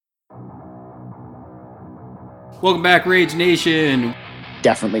Welcome back, Rage Nation.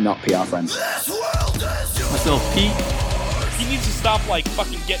 Definitely not PR friends. Myself, Pete. He needs to stop,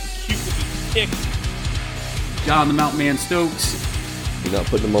 fucking getting cute with his pick. John the Mountain Man Stokes. You're not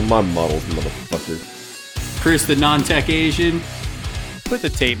putting them on my models, motherfucker. Chris the Non-Tech Asian. Put the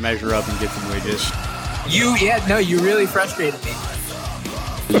tape measure up and get some wages. You really frustrated me.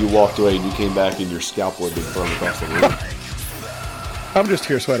 You walked away and you came back and your scalpel had been thrown across the room. I'm just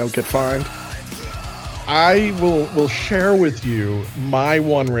here so I don't get fined. I will share with you my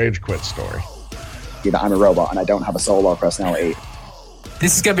one rage quit story. That I'm a robot and I don't have a soul or personality.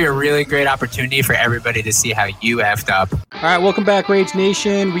 This is going to be a really great opportunity for everybody to see how you effed up. All right, welcome back, Rage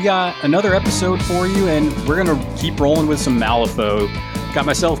Nation. We got another episode for you, and we're going to keep rolling with some Malifaux. Got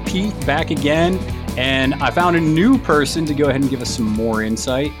myself, Pete, back again, and I found a new person to go ahead and give us some more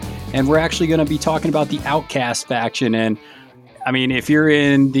insight. And we're actually going to be talking about the Outcast faction. And I mean, if you're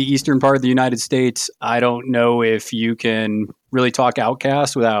in the eastern part of the United States, I don't know if you can really talk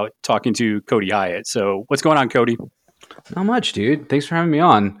Outcast without talking to Cody Hyatt. So what's going on, Cody? Not much, dude. Thanks for having me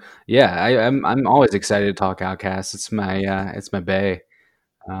on. Yeah, I'm always excited to talk Outcast. It's my bae.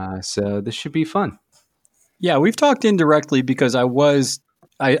 So this should be fun. Yeah, we've talked indirectly because I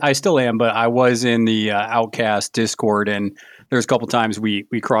still am, but I was in the Outcast Discord, and there's a couple times we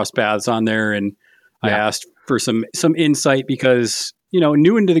crossed paths on there, and I asked for some insight because,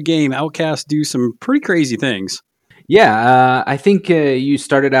 new into the game, Outcasts do some pretty crazy things. Yeah, I think you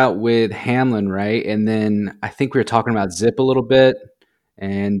started out with Hamlin, right? And then I think we were talking about Zip a little bit.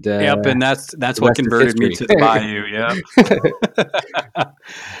 And yep, and that's what converted me to the Bayou. Yeah.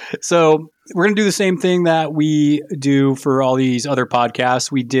 So we're gonna do the same thing that we do for all these other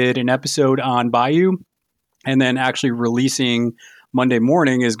podcasts. We did an episode on Bayou, and then actually releasing Monday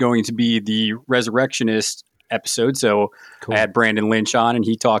morning is going to be the Resurrectionist episode. So cool. I had Brandon Lynch on, and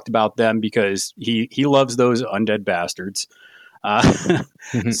he talked about them because he loves those undead bastards.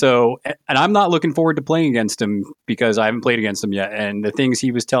 So, and I'm not looking forward to playing against him because I haven't played against him yet. And the things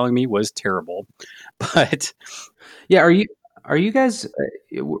he was telling me was terrible. But yeah, are you guys?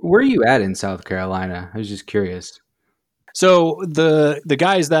 Where are you at in South Carolina? I was just curious. So the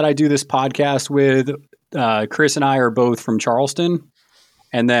guys that I do this podcast with, Chris and I are both from Charleston.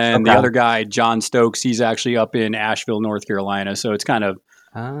 And then the other guy, John Stokes, he's actually up in Asheville, North Carolina. So it's kind of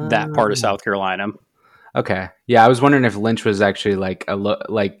that part of South Carolina. Okay. Yeah, I was wondering if Lynch was actually was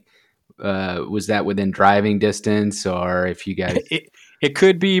that within driving distance, or if you guys... It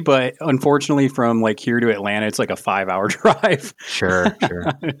could be, but unfortunately from here to Atlanta, it's like a 5-hour drive. Sure.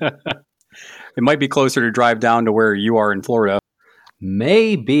 It might be closer to drive down to where you are in Florida.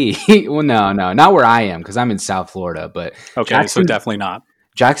 Maybe. Well, no, not where I am because I'm in South Florida. But okay, so definitely not.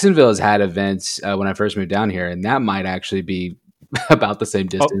 Jacksonville has had events when I first moved down here, and that might actually be about the same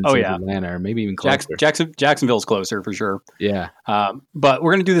distance as Atlanta, or maybe even closer. Jacksonville's closer for sure. Yeah. But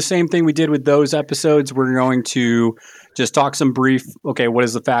we're going to do the same thing we did with those episodes. We're going to just talk some brief, what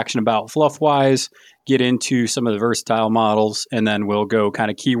is the faction about fluff-wise, get into some of the versatile models, and then we'll go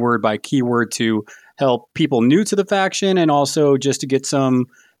kind of keyword by keyword to help people new to the faction, and also just to get some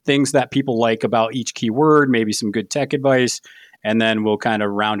things that people like about each keyword, maybe some good tech advice, and then we'll kind of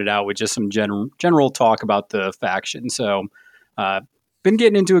round it out with just some general talk about the faction. So been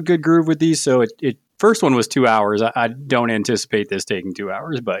getting into a good groove with these. So it first one was 2 hours. I don't anticipate this taking 2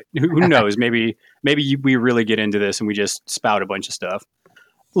 hours, but who knows? Maybe we really get into this and we just spout a bunch of stuff.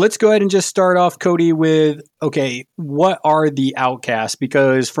 Let's go ahead and just start off, Cody, with, what are the Outcasts?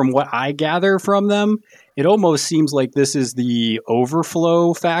 Because from what I gather from them, it almost seems like this is the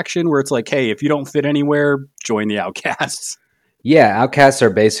overflow faction where it's like, hey, if you don't fit anywhere, join the Outcasts. Yeah, Outcasts are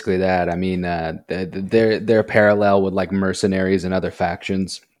basically that. I mean, they're parallel with mercenaries and other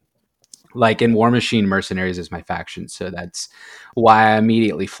factions. Like in War Machine, mercenaries is my faction, so that's why I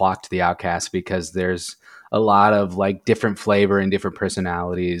immediately flocked to the Outcasts, because there's a lot of different flavor and different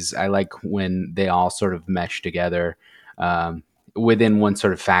personalities. I like when they all sort of mesh together within one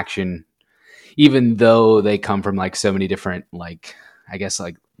sort of faction, even though they come from so many different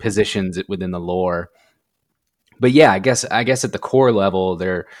positions within the lore. But yeah, I guess at the core level,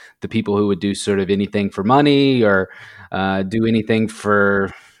 they're the people who would do sort of anything for money, or do anything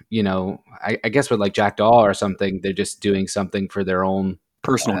for, I guess with Jackdaw or something, they're just doing something for their own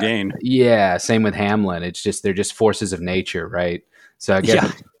personal gain. Yeah, same with Hamlin. It's just they're just forces of nature, right? So I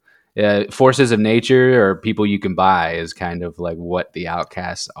guess forces of nature or people you can buy is kind of what the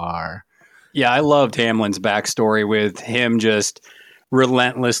Outcasts are. Yeah, I loved Hamlin's backstory with him just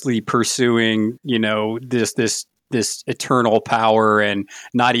relentlessly pursuing, this this eternal power, and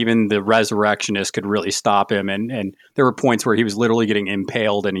not even the resurrectionist could really stop him. And there were points where he was literally getting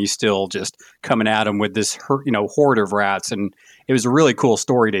impaled, and he's still just coming at him with this horde of rats. And it was a really cool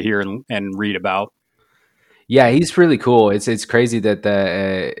story to hear and read about. Yeah, he's really cool. It's crazy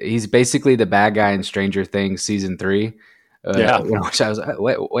that he's basically the bad guy in Stranger Things season 3. Which I was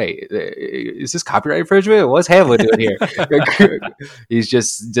wait, is this copyright infringement? What's Hamlet doing here? He's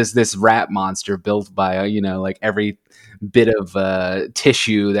just this rat monster built by like every bit of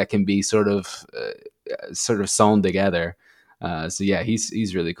tissue that can be sort of sewn together. So yeah,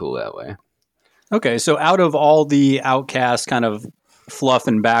 he's really cool that way. Okay, so out of all the Outcast kind of fluff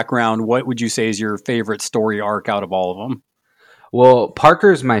and background, what would you say is your favorite story arc out of all of them? Well,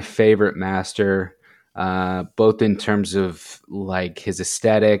 Parker's my favorite master. Both in terms of like his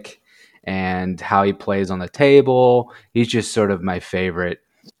aesthetic and how he plays on the table. He's just sort of my favorite.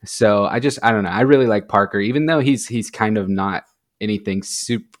 So I don't know. I really like Parker, even though he's kind of not anything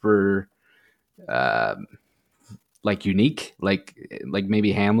super like unique, like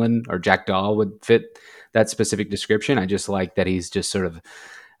maybe Hamlin or Jack Dahl would fit that specific description. I just like that he's just sort of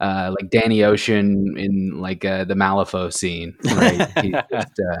like Danny Ocean in like the Malifaux scene, right?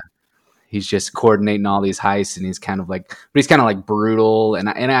 He's just coordinating all these heists, and he's kind of like brutal. And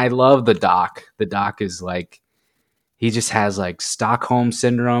I love the Doc. The Doc is like, he just has like Stockholm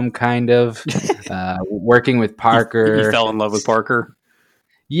syndrome, kind of working with Parker. He fell in love with Parker.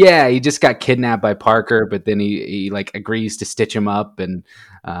 Yeah, he just got kidnapped by Parker, but then he like agrees to stitch him up, and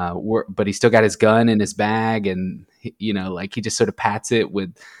but he still got his gun in his bag, and like he just sort of pats it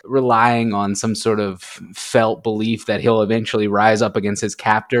with relying on some sort of felt belief that he'll eventually rise up against his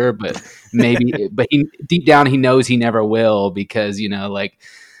captor, but but he deep down he knows he never will, because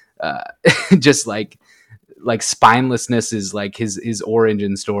just like spinelessness is like his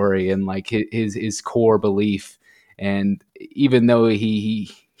origin story and like his core belief. And even though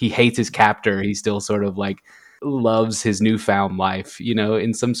he hates his captor, he still sort of like loves his newfound life,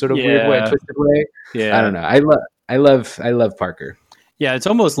 in some sort of weird way, twisted way. Yeah, I don't know. I love Parker. Yeah, it's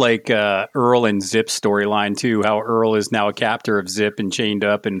almost like Earl and Zip's storyline too. How Earl is now a captor of Zip and chained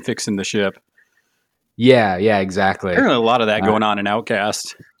up and fixing the ship. Yeah, exactly. There's a lot of that going on in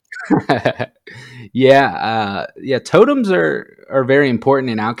Outcast. Yeah. Totems are very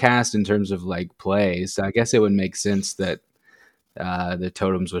important in Outcast in terms of like play. So I guess it would make sense that the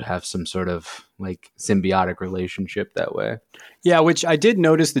totems would have some sort of like symbiotic relationship that way. Yeah, which I did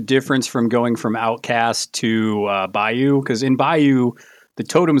notice the difference from going from Outcast to Bayou, because in Bayou the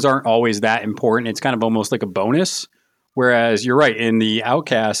totems aren't always that important. It's kind of almost like a bonus. Whereas you're right, in the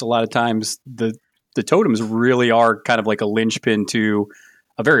Outcast, a lot of times the totems really are kind of like a linchpin to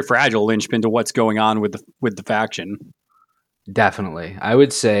a very fragile linchpin to what's going on with the faction. Definitely. I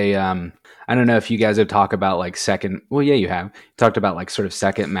would say, I don't know if you guys have talked about like you have talked about like sort of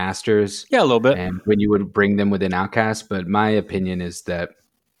second masters. Yeah, a little bit. And when you would bring them within Outcast. But my opinion is that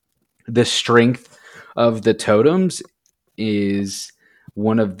the strength of the totems is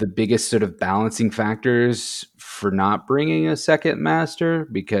one of the biggest sort of balancing factors for not bringing a second master,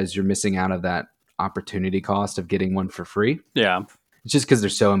 because you're missing out of that opportunity cost of getting one for free. Yeah. It's just because they're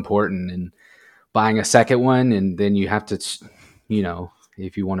so important, and buying a second one, and then you have to,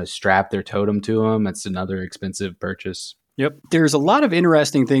 if you want to strap their totem to them, it's another expensive purchase. Yep. There's a lot of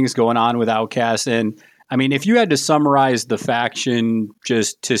interesting things going on with Outcast. And I mean, if you had to summarize the faction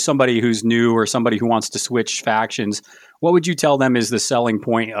just to somebody who's new or somebody who wants to switch factions, what would you tell them is the selling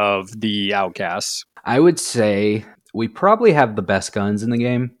point of the Outcasts? I would say we probably have the best guns in the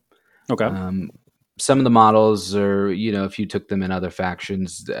game. Okay. Some of the models are, if you took them in other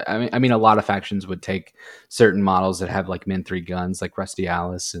factions, I mean, a lot of factions would take certain models that have like Min 3 guns, like Rusty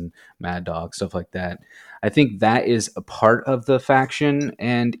Alice and Mad Dog, stuff like that. I think that is a part of the faction.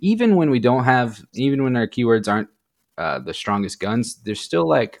 And even when when our keywords aren't the strongest guns, there's still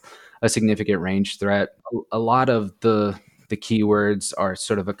like a significant range threat. A lot of the keywords are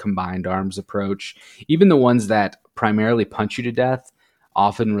sort of a combined arms approach. Even the ones that primarily punch you to death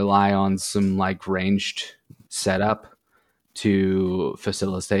often rely on some like ranged setup to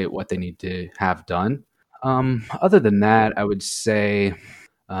facilitate what they need to have done. Other than that, I would say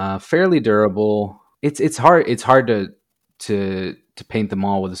fairly durable. It's hard to paint them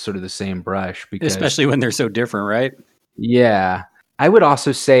all with sort of the same brush, because especially when they're so different, right? Yeah. I would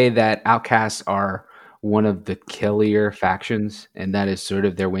also say that Outcasts are one of the killier factions, and that is sort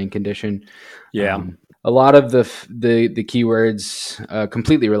of their win condition. Yeah. A lot of the keywords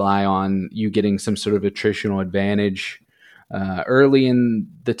completely rely on you getting some sort of attritional advantage early in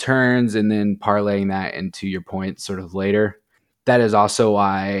the turns, and then parlaying that into your points sort of later. That is also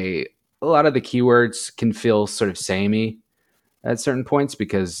why a lot of the keywords can feel sort of samey at certain points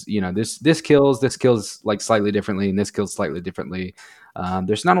because this kills like slightly differently and this kills slightly differently.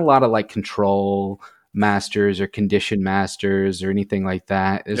 There's not a lot of like control masters or condition masters or anything like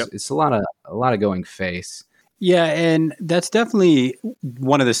that. It's a lot of going face. Yeah, and that's definitely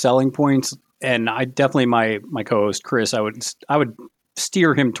one of the selling points. And I definitely my co-host Chris, I would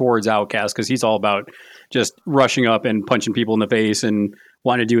steer him towards Outcast because he's all about just rushing up and punching people in the face and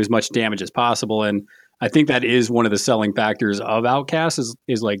wanting to do as much damage as possible. And I think that is one of the selling factors of Outcast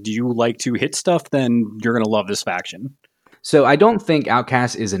is like, do you like to hit stuff? Then you're going to love this faction. So I don't think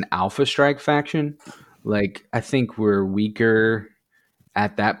Outcast is an Alpha Strike faction. Like, I think we're weaker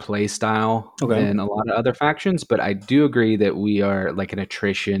at that play style than a lot of other factions, but I do agree that we are like an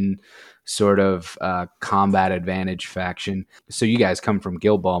attrition sort of combat advantage faction. So you guys come from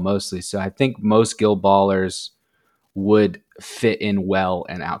Guild Ball mostly. So I think most Guild Ballers would fit in well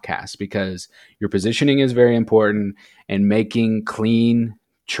in Outcast because your positioning is very important and making clean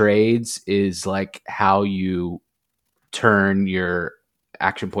trades is like how you turn your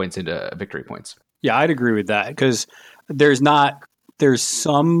action points into victory points. Yeah, I'd agree with that because there's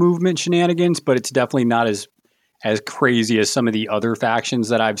some movement shenanigans, but it's definitely not as crazy as some of the other factions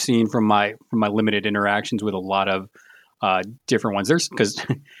that I've seen from my limited interactions with a lot of different ones. Because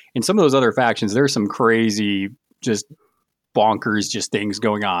in some of those other factions, there's some crazy, just bonkers, just things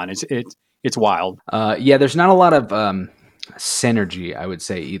going on. It's wild. Yeah, there's not a lot of synergy, I would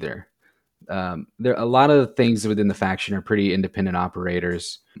say either. There a lot of things within the faction are pretty independent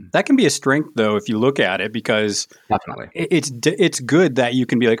operators. That can be a strength, though, if you look at it, because definitely it's good that you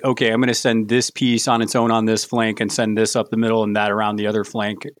can be like, okay, I'm going to send this piece on its own on this flank and send this up the middle and that around the other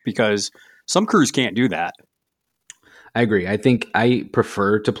flank, because some crews can't do that. I agree. I think I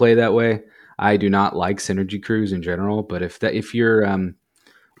prefer to play that way. I do not like synergy crews in general, but if you're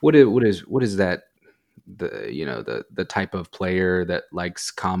what is that the type of player that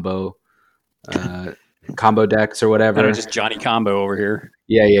likes combo decks or whatever. I don't know, just Johnny Combo over here.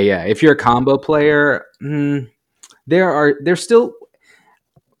 Yeah. If you're a combo player, there's still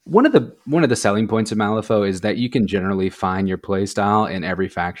one of the selling points of Malifaux is that you can generally find your play style in every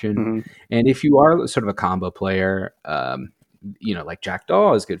faction. Mm-hmm. And if you are sort of a combo player, like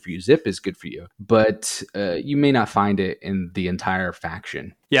Jackdaw is good for you, Zip is good for you, but you may not find it in the entire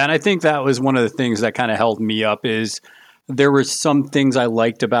faction. Yeah, and I think that was one of the things that kind of held me up is there were some things I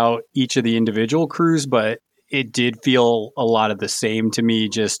liked about each of the individual crews, but it did feel a lot of the same to me,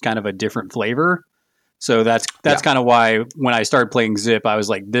 just kind of a different flavor. So that's kind of why when I started playing Zip, I was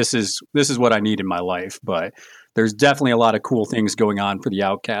like, this is what I need in my life. But there's definitely a lot of cool things going on for the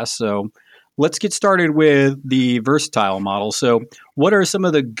Outcast. So let's get started with the versatile model. So what are some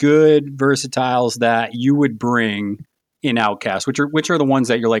of the good versatiles that you would bring in Outcast? Which are the ones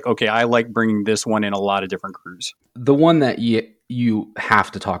that you're like, okay, I like bringing this one in a lot of different crews? The one that you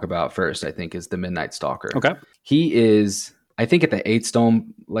have to talk about first, I think, is the Midnight Stalker. Okay. He is, I think, at the 8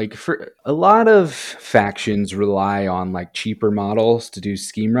 stone, like, for a lot of factions rely on like cheaper models to do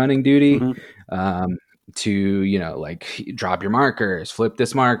scheme running duty. Mm-hmm. To like drop your markers, flip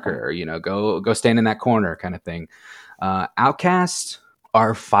this marker, go stand in that corner kind of thing. Outcasts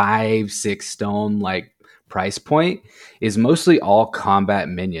are 5-6 stone, like price point is mostly all combat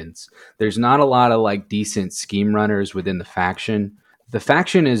minions. There's not a lot of like decent scheme runners within the faction. The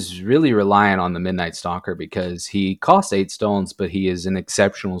faction is really reliant on the Midnight Stalker because he costs 8 stones, but he is an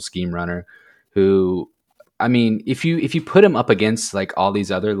exceptional scheme runner who, I mean, if you put him up against like all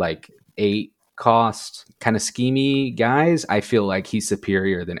these other like 8 cost kind of schemey guys, I feel like he's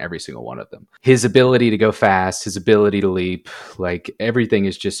superior than every single one of them. His ability to go fast, his ability to leap, like everything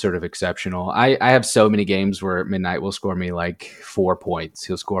is just sort of exceptional. I have so many games where Midnight will score me like 4 points.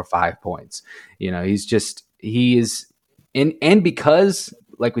 He'll score 5 points. He is, and because,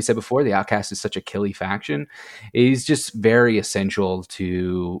 like we said before, the Outcast is such a killy faction, he's just very essential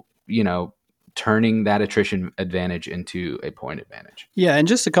to, turning that attrition advantage into a point advantage. Yeah, and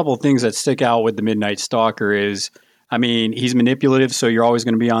just a couple of things that stick out with the Midnight Stalker is, I mean, he's manipulative, so you're always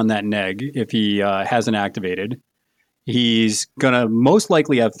going to be on that neg if he hasn't activated. He's going to most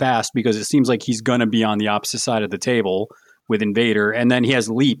likely have fast because it seems like he's going to be on the opposite side of the table with Invader. And then he has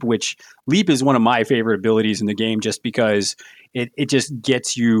leap, which leap is one of my favorite abilities in the game just because it just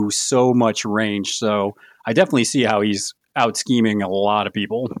gets you so much range. So I definitely see how he's out scheming a lot of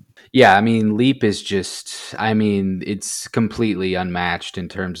people. Yeah, I mean, leap is just, it's completely unmatched in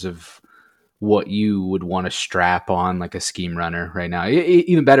terms of what you would want to strap on like a scheme runner right now.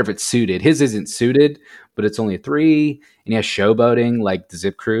 Even better if it's suited. His isn't suited, but it's only a 3, and he has showboating like the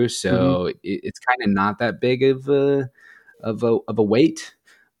Zip crew, so it's kind of not that big of a weight.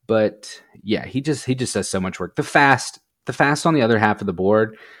 But yeah, he just does so much work. The fast on the other half of the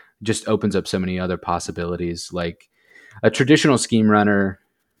board just opens up so many other possibilities. Like a traditional scheme runner,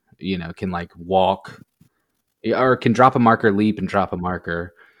 can like walk or can drop a marker, leap, and drop a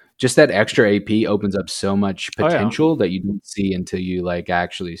marker. Just that extra AP opens up so much potential that you don't see until you like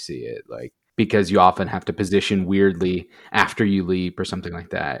actually see it. Like, because you often have to position weirdly after you leap or something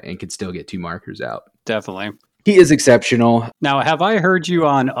like that and could still get 2 markers out. Definitely. He is exceptional. Now, have I heard you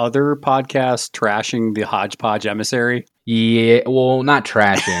on other podcasts trashing the Hodgepodge Emissary? Yeah, well, not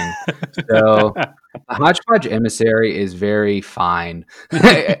trashing. So the Hodgepodge Emissary is very fine,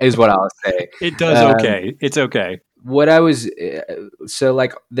 is what I'll say. It does okay. It's okay. What I was so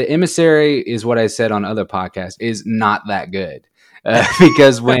like the Emissary is what I said on other podcasts is not that good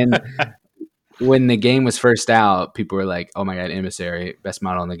because when the game was first out, people were like, "Oh my god, Emissary, best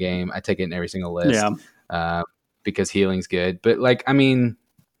model in the game." I take it in every single list. Yeah. Because healing's good. But like, I mean,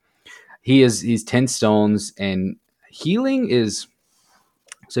 he's 10 stones and healing is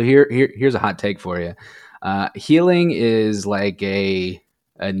so here's a hot take for you. Healing is like a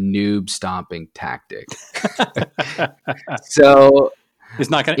noob stomping tactic. So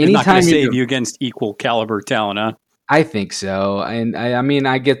it's not gonna save you against equal caliber talent, huh? I think so. And I mean,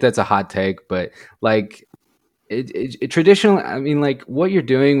 I get that's a hot take, but like it traditionally, I mean, like what you're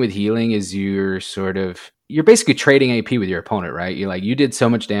doing with healing is you're basically trading AP with your opponent, right? You're like, you did so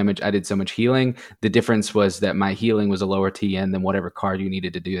much damage, I did so much healing. The difference was that my healing was a lower TN than whatever card you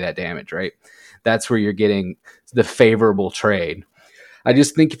needed to do that damage, right? That's where you're getting the favorable trade. I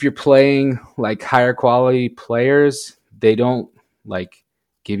just think if you're playing like higher quality players, they don't like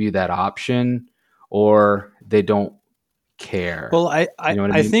give you that option or they don't care. Well,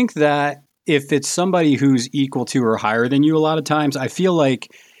 I think that if it's somebody who's equal to or higher than you, a lot of times, I feel like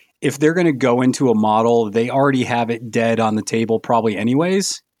if they're going to go into a model, they already have it dead on the table probably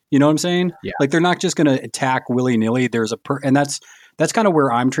anyways. You know what I'm saying? Yeah. Like they're not just going to attack willy-nilly. There's and that's kind of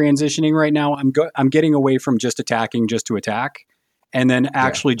where I'm transitioning right now. I'm getting away from just attacking just to attack and then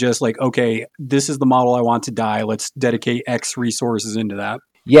actually just like, okay, this is the model I want to die. Let's dedicate X resources into that.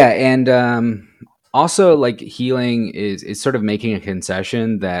 Yeah. And also like healing is sort of making a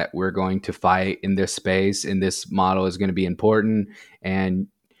concession that we're going to fight in this space and this model is going to be important. And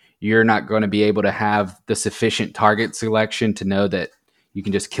you're not going to be able to have the sufficient target selection to know that you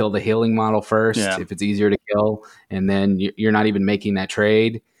can just kill the healing model first if it's easier to kill. And then you're not even making that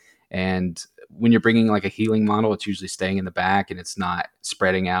trade. And when you're bringing like a healing model, it's usually staying in the back and it's not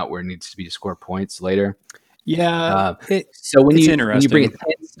spreading out where it needs to be to score points later. Yeah. So when you bring a 10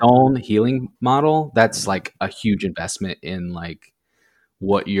 stone healing model, that's like a huge investment in like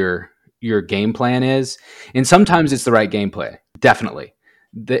what your game plan is. And sometimes it's the right gameplay. Definitely.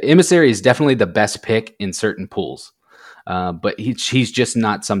 The Emissary is definitely the best pick in certain pools, but he's just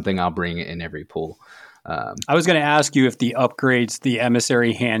not something I'll bring in every pool. I was going to ask you if the upgrades the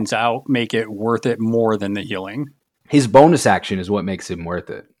Emissary hands out make it worth it more than the healing. His bonus action is what makes him worth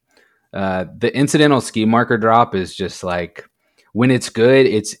it. The incidental ski marker drop is just like when it's good,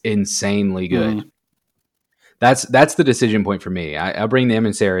 it's insanely good. That's the decision point for me. I bring the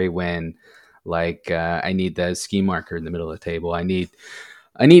Emissary when like I need the ski marker in the middle of the table. I need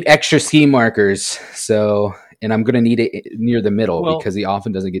extra ski markers. So, and I'm going to need it near the middle because he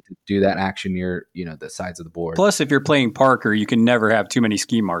often doesn't get to do that action near, the sides of the board. Plus, if you're playing Parker, you can never have too many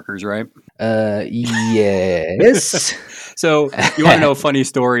ski markers, right? Yes. So you want to know a funny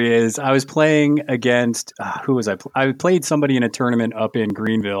story is I was playing against, who was I? I played somebody in a tournament up in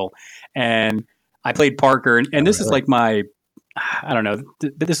Greenville and I played Parker and this is like my, I don't know,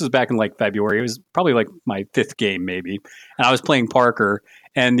 this was back in like February. It was probably like my 5th game maybe. And I was playing Parker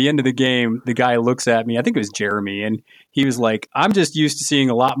and the end of the game, the guy looks at me, I think it was Jeremy, and he was like, I'm just used to seeing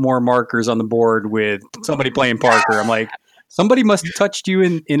a lot more markers on the board with somebody playing Parker. I'm like, somebody must have touched you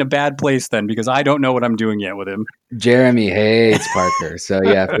in a bad place then because I don't know what I'm doing yet with him. Jeremy hates Parker. So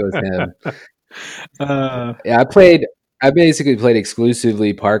yeah, I feel with him. I basically played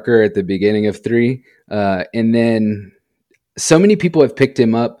exclusively Parker at the beginning of 3. And then so many people have picked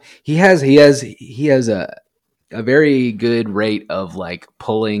him up. He has a very good rate of like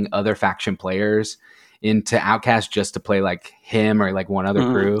pulling other faction players into Outcast just to play like him or like one other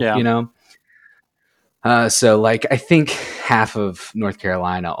crew, So like I think half of North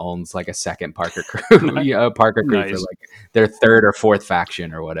Carolina owns like a second Parker crew, Parker crew for like their 3rd or 4th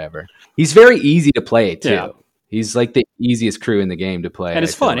faction or whatever. He's very easy to play too. Yeah. He's like the easiest crew in the game to play. And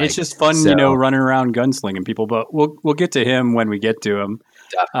it's fun. Like. It's just fun, running around gunslinging people, but we'll get to him when we get to him.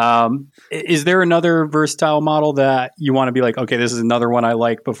 Is there another versatile model that you want to be like, okay, this is another one I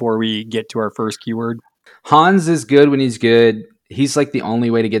like before we get to our first keyword? Hans is good when he's good. he's like the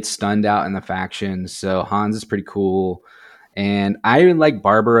only way to get stunned out in the faction. So Hans is pretty cool. And I like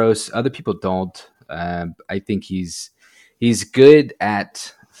Barbaros. Other people don't. I think he's good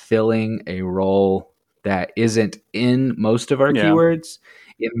at filling a role that isn't in most of our keywords,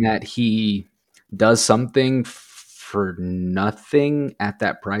 in that he does something for nothing at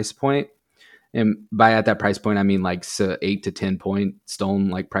that price point. And by at that price point, I mean like 8 to 10 point stone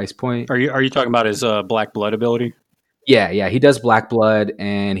like price point. Are you talking about his Black Blood ability? Yeah, he does Black Blood,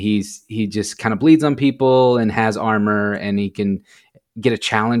 and he just kind of bleeds on people and has armor, and he can get a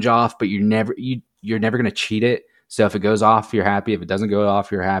challenge off, but you're never going to cheat it. So if it goes off, you're happy. If it doesn't go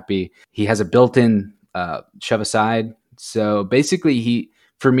off, you're happy. He has a built-in shove aside. So basically,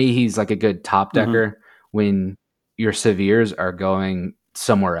 he's like a good top decker when your severes are going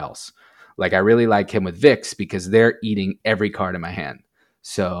somewhere else. Like I really like him with Vix because they're eating every card in my hand.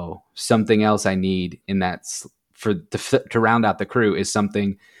 So something else I need in that to round out the crew is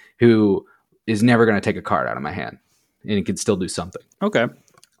something who is never going to take a card out of my hand, and it can still do something. Okay.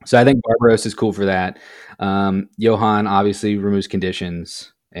 So I think Barbaros is cool for that. Johan obviously removes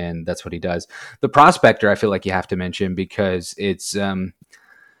conditions, and that's what he does. The Prospector, I feel like you have to mention because it's the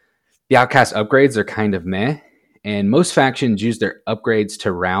Outcast upgrades are kind of meh, and most factions use their upgrades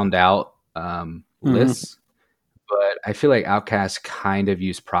to round out lists. But I feel like Outcasts kind of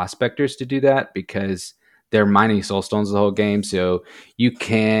use Prospectors to do that because they're mining soulstones the whole game. So you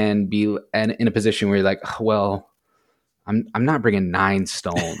can be in a position where you're like, oh, well, I'm not bringing 9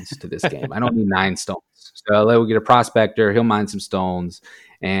 stones to this game. I don't need 9 stones. So we'll get a Prospector. He'll mine some stones,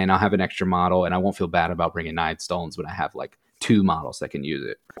 and I'll have an extra model, and I won't feel bad about bringing 9 stones when I have like 2 models that can use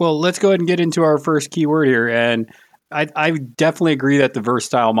it. Well, let's go ahead and get into our first keyword here. And I definitely agree that the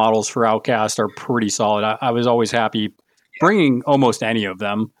versatile models for Outcast are pretty solid. I was always happy bringing almost any of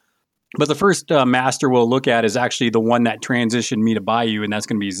them. But the first master we'll look at is actually the one that transitioned me to Bayou, and that's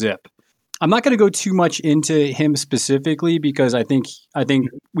going to be Zip. I'm not going to go too much into him specifically because I think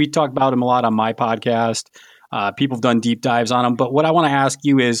we talked about him a lot on my podcast. People have done deep dives on him. But what I want to ask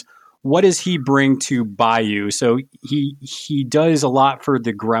you is, what does he bring to Bayou? So he does a lot for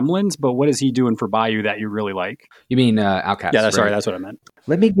the Gremlins, but what is he doing for Bayou that you really like? You mean Outcast? Yeah, right? That's what I meant.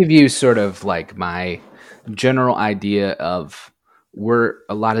 Let me give you sort of like my general idea of where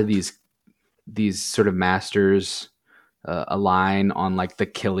a lot of these sort of masters align on like the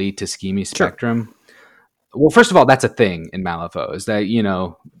killy to schemy spectrum. Sure. Well, first of all, that's a thing in Malifaux, is that, you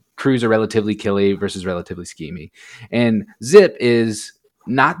know, crews are relatively killy versus relatively schemy. And Zip is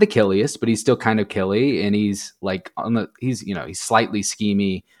not the killiest, but he's still kind of killy, and he's like he's slightly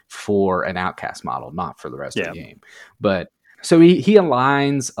schemy for an Outcast model, not for the rest of the game. But so he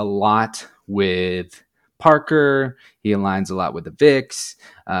aligns a lot with Parker. He aligns a lot with the Vix.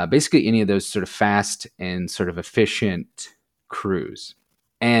 Basically any of those sort of fast and sort of efficient crews.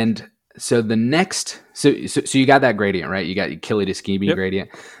 And so the next, so you got that gradient, right? You got your killy to schemy gradient.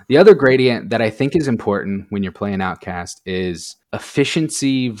 The other gradient that I think is important when you're playing Outcast is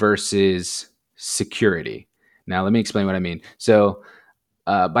efficiency versus security. Now, let me explain what I mean. So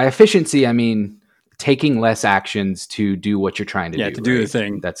by efficiency, I mean taking less actions to do what you're trying to do. Yeah, to do the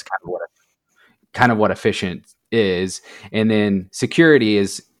thing. That's kind of what efficient is. And then security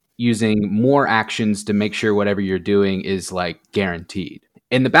is using more actions to make sure whatever you're doing is like guaranteed.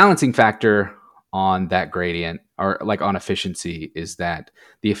 And the balancing factor on that gradient, or like on efficiency, is that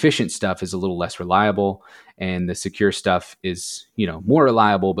the efficient stuff is a little less reliable, and the secure stuff is, you know, more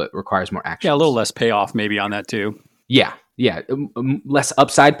reliable but requires more action. Yeah, a little less payoff maybe on that too. Yeah, less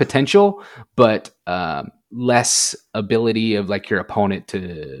upside potential, but less ability of like your opponent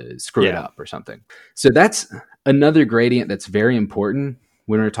to screw it up or something. So that's another gradient that's very important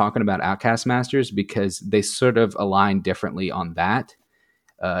when we're talking about Outcast Masters, because they sort of align differently on that.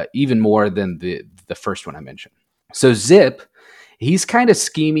 Even more than the first one I mentioned. So Zip, he's kind of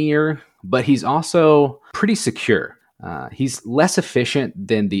schemier, but he's also pretty secure. He's less efficient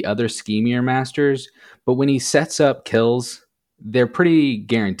than the other schemier masters, but when he sets up kills, they're pretty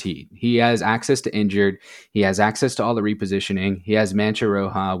guaranteed. He has access to injured. He has access to all the repositioning. He has Mancha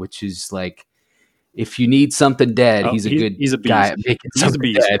Roja, which is like, if you need something dead, he's a good guy at making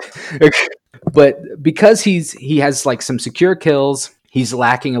something dead. But because he has like some secure kills, he's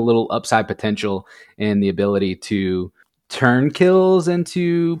lacking a little upside potential and the ability to turn kills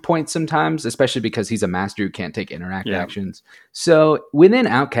into points sometimes, especially because he's a master who can't take interact actions. So within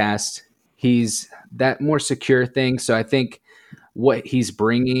Outcast, he's that more secure thing. So I think what he's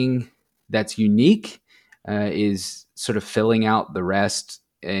bringing that's unique is sort of filling out the rest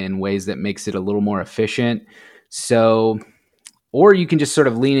in ways that makes it a little more efficient. So or you can just sort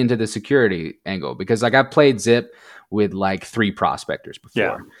of lean into the security angle, because like I've played Zip with like 3 prospectors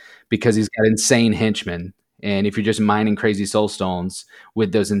before, because he's got insane henchmen. And if you're just mining crazy soul stones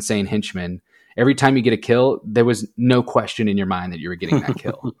with those insane henchmen, every time you get a kill, there was no question in your mind that you were getting that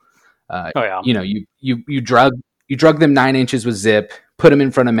kill. You know, you drug them 9 inches with Zip, put them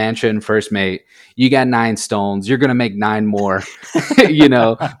in front of Mancha and First Mate. You got 9 stones. You're going to make 9 more, you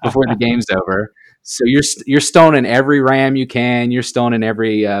know, before the game's over. So you're stoning every ram you can. You're stoning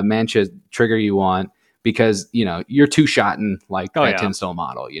every Mancha trigger you want, because, you know, you're 2-shotting like that 10 stone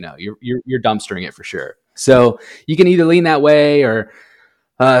model. You know, you're dumpstering it for sure. So you can either lean that way or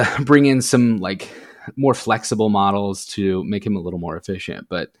bring in some like more flexible models to make him a little more efficient.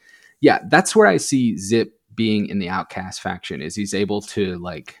 But yeah, that's where I see Zip being in the Outcast faction, is he's able to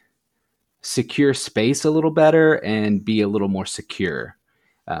like secure space a little better and be a little more secure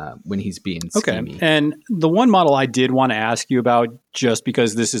when he's being schemy. Okay. And the one model I did want to ask you about, just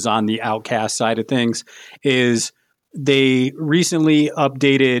because this is on the Outcast side of things, is they recently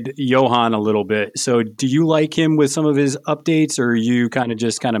updated Johan a little bit. So do you like him with some of his updates, or are you kind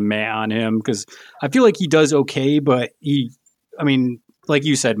of meh on him? Because I feel like he does okay, but like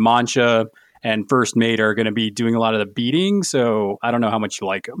you said, Mancha and First Mate are going to be doing a lot of the beating. So I don't know how much you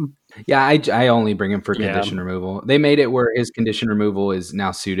like him. Yeah, I only bring him for condition removal. They made it where his condition removal is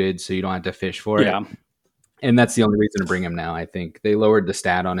now suited, so you don't have to fish for it. And that's the only reason to bring him now, I think. They lowered the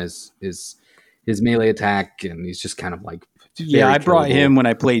stat on his melee attack, and he's just kind of like I brought him when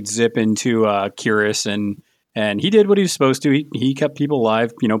I played Zip into Curious, and he did what he was supposed to. He kept people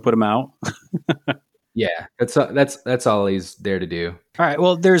alive, you know, put them out. Yeah, that's all he's there to do. All right.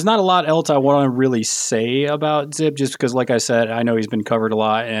 Well, there's not a lot else I want to really say about Zip, just because, like I said, I know he's been covered a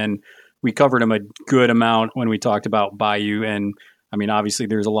lot, and we covered him a good amount when we talked about Bayou. And I mean, obviously,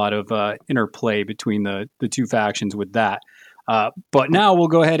 there's a lot of interplay between the 2 factions with that. But now we'll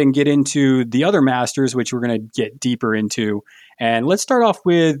go ahead and get into the other masters, which we're going to get deeper into. And let's start off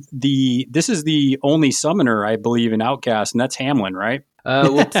with this is the only summoner, I believe, in Outcast, and that's Hamlin, right?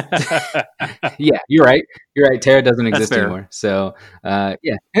 Yeah, you're right. Terra doesn't exist anymore. So,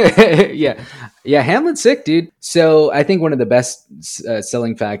 yeah. Hamlin's sick, dude. So I think one of the best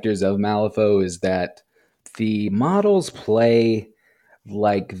selling factors of Malifaux is that the models play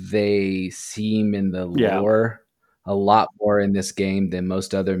like they seem in the lore a lot more in this game than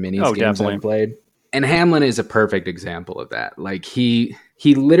most other minis games I've played. And Hamlin is a perfect example of that. Like he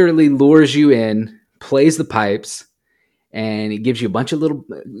literally lures you in, plays the pipes, and it gives you a bunch of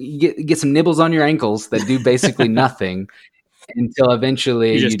you get some nibbles on your ankles that do basically nothing until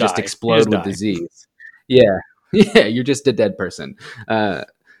eventually you just explode with disease. Yeah, you're just a dead person.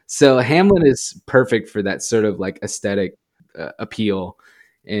 So Hamlin is perfect for that sort of like aesthetic appeal,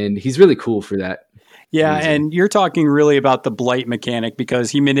 and he's really cool for that. Yeah, and you're talking really about the blight mechanic, because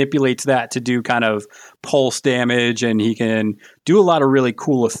he manipulates that to do kind of pulse damage, and he can do a lot of really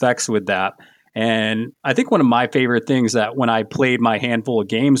cool effects with that. And I think one of my favorite things that when I played my handful of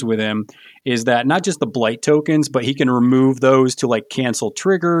games with him is that not just the blight tokens, but he can remove those to like cancel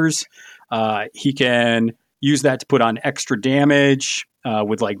triggers. He can use that to put on extra damage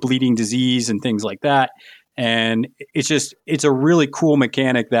with like bleeding disease and things like that. And it's a really cool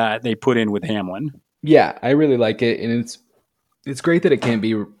mechanic that they put in with Hamlin. Yeah, I really like it. And it's great that it can't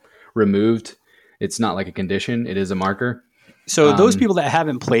be removed. It's not like a condition. It is a marker. So those people that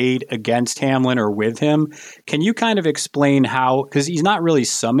haven't played against Hamlin or with him, can you kind of explain how, because he's not really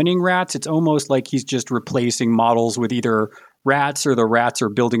summoning rats. It's almost like he's just replacing models with either rats, or the rats are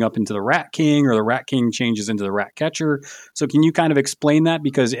building up into the Rat King, or the Rat King changes into the Rat Catcher. So can you kind of explain that?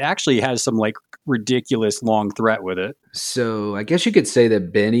 Because it actually has some like ridiculous long threat with it. So I guess you could say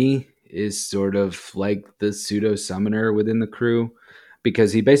that Benny is sort of like the pseudo summoner within the crew,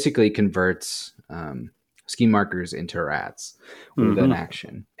 because he basically converts scheme markers into rats with an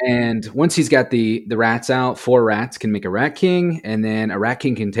action. And once he's got the rats out, 4 rats can make a Rat King, and then a Rat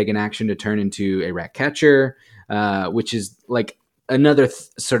King can take an action to turn into a Rat Catcher, which is like another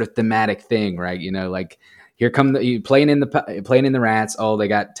sort of thematic thing, right? You know, like here come playing in the rats. Oh, they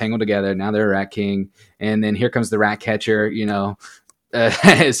got tangled together. Now they're a Rat King, and then here comes the Rat Catcher. You know,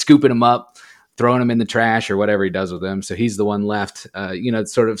 scooping them up, throwing them in the trash, or whatever he does with them. So he's the one left.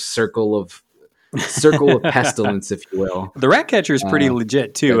 Sort of circle of pestilence, if you will. The Rat Catcher is pretty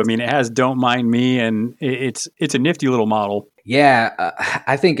legit too. I mean, it has Don't Mind Me, and it's a nifty little model. Yeah,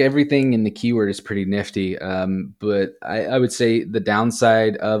 I think everything in the keyword is pretty nifty. But I would say the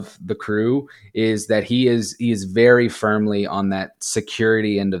downside of the crew is that he is very firmly on that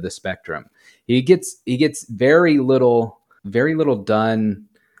security end of the spectrum. He gets very little done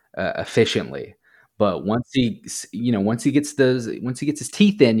efficiently. But once he gets his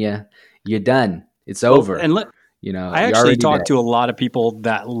teeth in you, you're done. It's over. And I I actually talked to a lot of people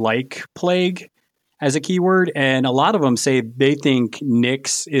that like Plague as a keyword, and a lot of them say they think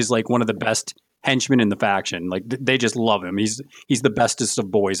Nyx is like one of the best henchmen in the faction. Like they just love him. He's the bestest of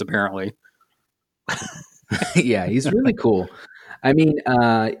boys, apparently. Yeah, he's really cool. I mean,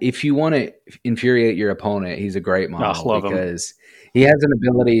 if you want to infuriate your opponent, he's a great model because he has an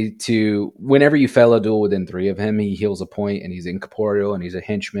ability to, whenever you fellow duel within 3 of him, he heals a point, and he's incorporeal, and he's a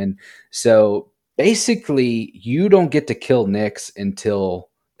henchman. So basically, you don't get to kill Nyx until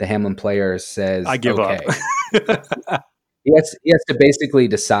the Hamlin player says, I give up. He has to basically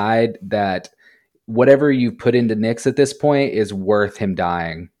decide that whatever you put into Nyx at this point is worth him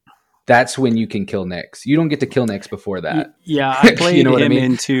dying. That's when you can kill Nyx. You don't get to kill Nyx before that. Yeah, I played him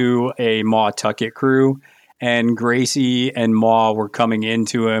into a Maw Tucket crew, and Gracie and Maw were coming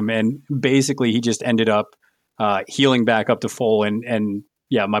into him, and basically he just ended up healing back up to full. And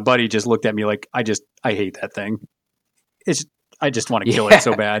yeah, my buddy just looked at me like, I hate that thing. I just want to kill it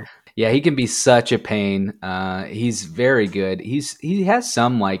so bad. Yeah, he can be such a pain. He's very good. He has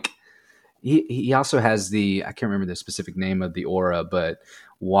some like he also has the, I can't remember the specific name of the aura, but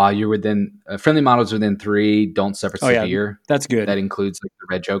while you're within friendly models within 3, don't suffer severe. Yeah, that's good. That includes like the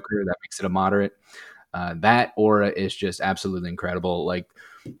red Joker. That makes it a moderate. That aura is just absolutely incredible. Like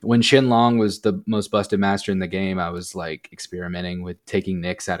when Shenlong was the most busted master in the game, I was like experimenting with taking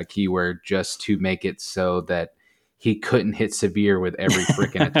Nyx out of keyword just to make it so that he couldn't hit severe with every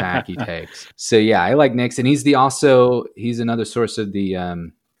freaking attack he takes. So yeah, I like Nyx, and he's another source of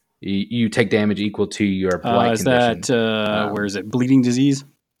the you take damage equal to your blight condition. That where is it? Bleeding disease.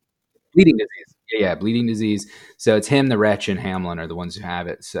 Bleeding disease. Yeah, bleeding disease. So it's him, the Wretch, and Hamlin are the ones who have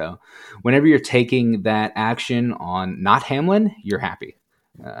it. So whenever you're taking that action on not Hamlin, you're happy.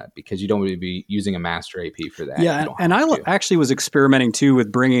 Because you don't really be using a master AP for that. Yeah, and I actually was experimenting too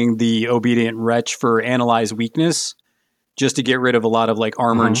with bringing the Obedient Wretch for Analyze Weakness, just to get rid of a lot of like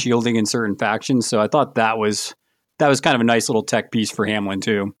armor and shielding in certain factions. So I thought that was kind of a nice little tech piece for Hamlin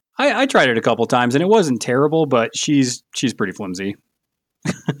too. I tried it a couple times and it wasn't terrible, but she's pretty flimsy.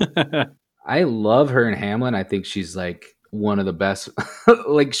 I love her in Hamlin. I think she's like one of the best.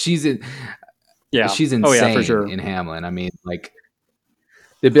 Like she's insane for sure. in Hamlin. I mean, like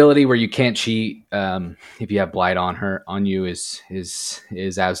the ability where you can't cheat if you have blight on you is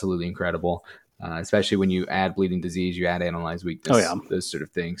absolutely incredible. Especially when you add bleeding disease, you add analyze weakness, those sort of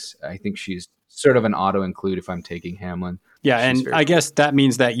things. I think she's sort of an auto include if I'm taking Hamlin. Yeah, and I guess that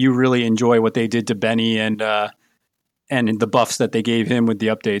means that you really enjoy what they did to Benny and the buffs that they gave him with the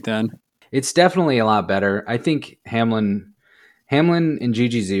update. Then it's definitely a lot better. I think Hamlin in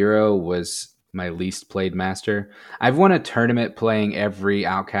GG0 was my least played master. I've won a tournament playing every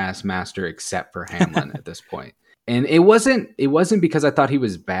Outcast master except for Hamlin at this point. And it wasn't because I thought he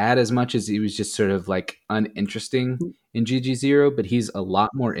was bad as much as he was just sort of like uninteresting in GG0, but he's a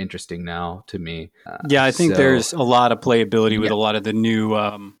lot more interesting now to me. Yeah, I think there's a lot of playability with a lot of the new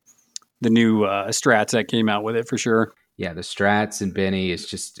strats that came out with it for sure. Yeah, the strats and Benny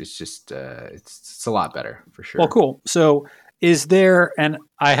it's a lot better for sure. Well, cool. So is there, and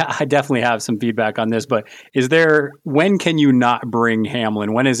I definitely have some feedback on this, but when can you not bring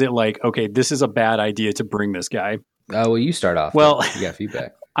Hamlin? When is it like, okay, this is a bad idea to bring this guy? Well, you start off. Well, you got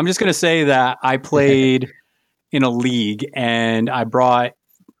feedback. I'm just going to say that I played in a league and I brought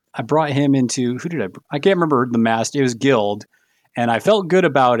him into, I can't remember the master. It was Guild. And I felt good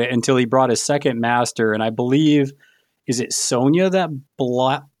about it until he brought his second master. And I believe, is it Sonya that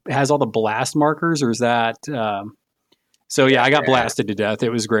has all the blast markers, or is that, so yeah, I got blasted to death.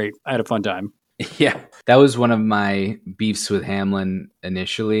 It was great. I had a fun time. Yeah, that was one of my beefs with Hamlin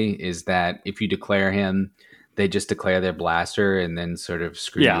initially, is that if you declare him, they just declare their blaster and then sort of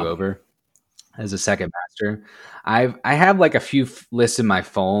screw you over as a second master. I have like a few lists in my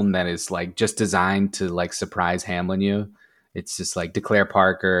phone that is like just designed to like surprise Hamlin you. It's just like declare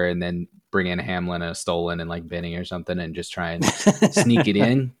Parker and then bring in Hamlin and a Stolen and like Benny or something and just try and sneak it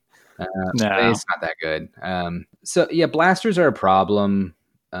in. No. It's not that good. So yeah, blasters are a problem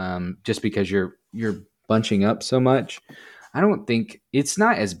just because you're bunching up so much. I don't think it's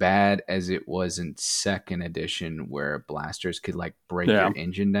not as bad as it was in second edition where blasters could like break your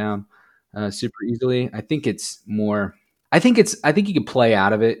engine down super easily. I think it's more. I think you could play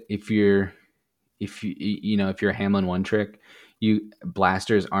out of it if you're a Hamlin one trick.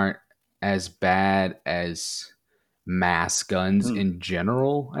 Blasters aren't as bad as mass guns in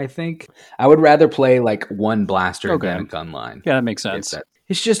general. I think I would rather play like one blaster than a gun line. Yeah, that makes sense.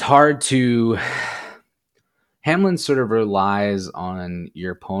 It's just hard to. Hamlin sort of relies on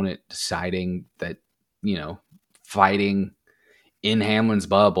your opponent deciding that fighting in Hamlin's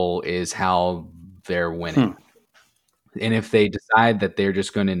bubble is how they're winning. And if they decide that they're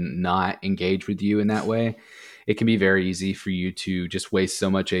just going to not engage with you in that way, it can be very easy for you to just waste so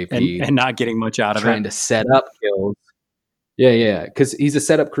much AP and not getting much out of trying to set up kills. Yeah, because he's a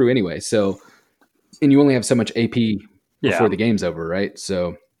setup crew anyway. So, and you only have so much AP before the game's over, right?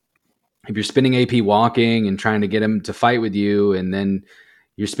 So, if you're spending AP walking and trying to get him to fight with you, and then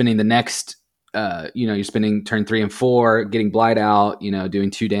you're spending the next, you're spending turn 3 and 4 getting blight out,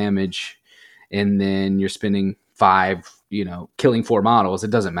 doing 2 damage, and then you're spending 5, killing 4 models. It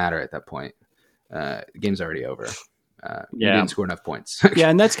doesn't matter at that point. The game's already over. You didn't score enough points. Yeah,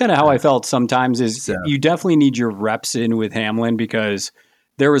 and that's kind of how I felt sometimes is you definitely need your reps in with Hamlin, because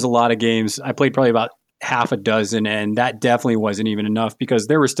there was a lot of games. I played probably about half a dozen, and that definitely wasn't even enough, because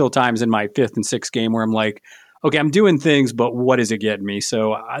there were still times in my 5th and 6th game where I'm like, okay, I'm doing things, but what is it getting me?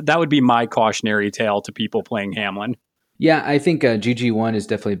 So that would be my cautionary tale to people playing Hamlin. Yeah, I think GG1 is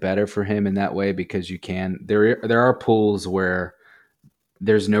definitely better for him in that way, because there are pools where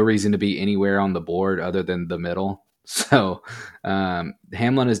there's no reason to be anywhere on the board other than the middle. So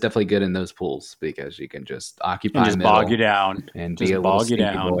Hamlin is definitely good in those pools, because you can just occupy and just middle bog you down and just be a little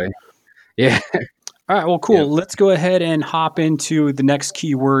stinky boy. Yeah. All right. Well, cool. Yeah. Let's go ahead and hop into the next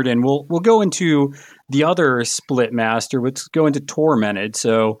keyword, and we'll go into the other split master. Let's go into Tormented.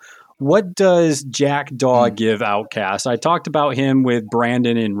 So, what does Jackdaw give Outcast? I talked about him with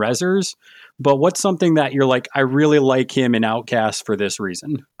Brandon in Rezzers, but what's something that you're like, I really like him in Outcast for this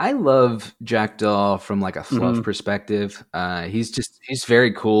reason? I love Jackdaw from like a fluff perspective. He's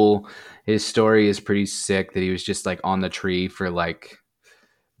very cool. His story is pretty sick, that he was just like on the tree for like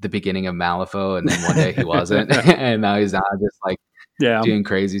the beginning of Malifaux, and then one day he wasn't. And now he's out just like doing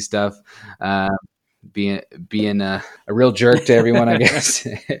crazy stuff. Being a real jerk to everyone, I guess.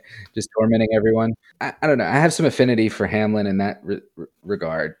 Just tormenting everyone. I don't know. I have some affinity for Hamlin in that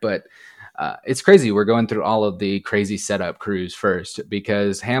regard, but it's crazy. We're going through all of the crazy setup crews first,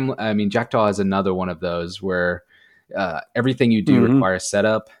 because Jackdaw is another one of those where everything you do requires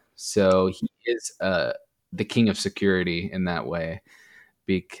setup. So he is the king of security in that way,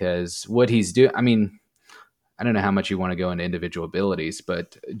 because what he's doing, I don't know how much you want to go into individual abilities,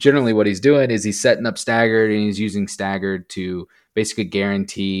 but generally what he's doing is he's setting up Staggered, and he's using Staggered to basically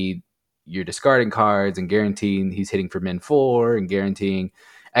guarantee you're discarding cards, and guaranteeing he's hitting for min 4, and guaranteeing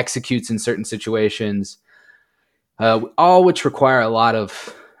executes in certain situations, all which require a lot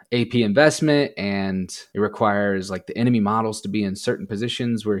of AP investment, and it requires like the enemy models to be in certain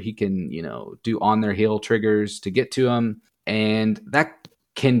positions where he can, do on their heel triggers to get to them. And that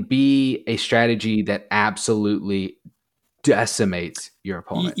can be a strategy that absolutely decimates your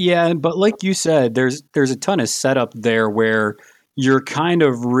opponent. Yeah, but like you said, there's a ton of setup there where you're kind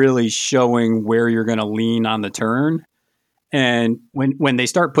of really showing where you're going to lean on the turn. And when they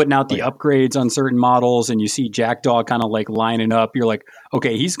start putting out the upgrades on certain models, and you see Jackdaw kind of like lining up, you're like,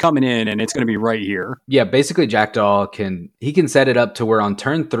 okay, he's coming in, and it's going to be right here. Yeah, basically Jackdaw can set it up to where on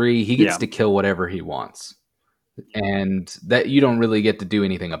turn 3 he gets to kill whatever he wants. And that you don't really get to do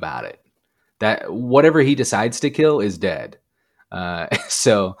anything about it. That whatever he decides to kill is dead.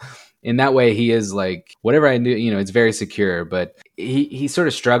 So in that way, he is like, whatever I do, it's very secure. But he sort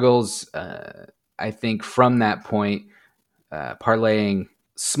of struggles, I think, from that point, parlaying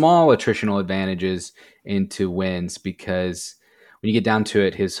small attritional advantages into wins, because when you get down to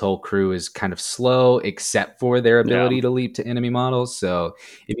it, his whole crew is kind of slow, except for their ability to leap to enemy models. So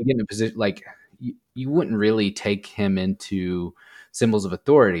if you get in a position like, you wouldn't really take him into Symbols of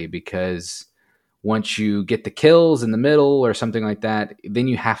Authority, because once you get the kills in the middle or something like that, then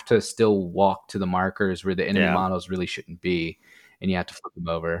you have to still walk to the markers where the enemy models really shouldn't be, and you have to flip them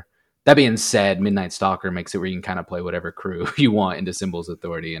over. That being said, Midnight Stalker makes it where you can kind of play whatever crew you want into Symbols of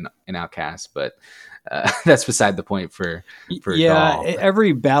Authority and Outcast, but that's beside the point for Dahl.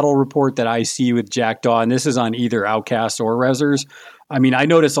 Every battle report that I see with Jackdaw, and this is on either Outcast or Rezzers, I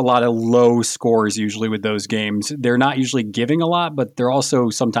notice a lot of low scores usually with those games. They're not usually giving a lot, but they're also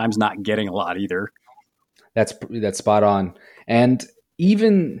sometimes not getting a lot either. That's spot on. And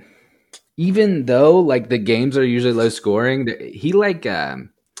even though like the games are usually low scoring,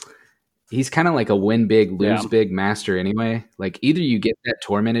 he's kind of like a win big, lose big master anyway. Like either you get that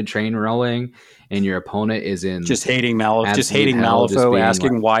tormented train rolling, and your opponent is in just hating Malifaux,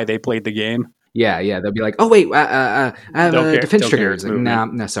 asking why they played the game. Yeah, they'll be like, "Oh wait, I have a defense trigger."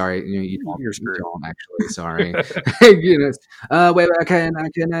 Like, no, sorry, you're screwed. Don't actually, sorry. Wait, I can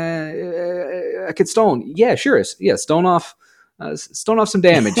stone. Yeah, sure. Yeah, stone off some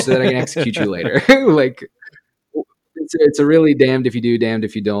damage so that I can execute you later. Like, it's a really damned if you do, damned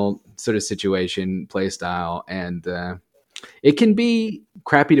if you don't sort of situation, play style, and it can be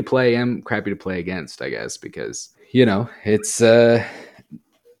crappy to play and crappy to play against, I guess, because it's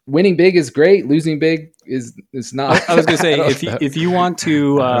winning big is great, losing big is not. I was going to say, know. if you want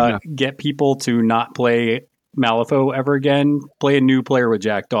to get people to not play Malifaux ever again, play a new player with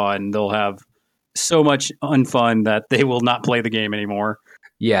Jackdaw, and they'll have so much unfun that they will not play the game anymore.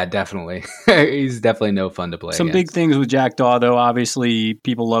 Yeah, definitely. He's definitely no fun to play. Some big things with Jackdaw, though. Obviously,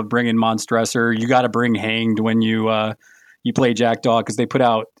 people love bringing Monstressor. You got to bring Hanged when you play Jackdaw, because they put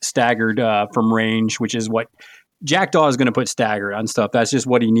out Staggered from range, which is what Jackdaw is going to put Staggered on stuff. That's just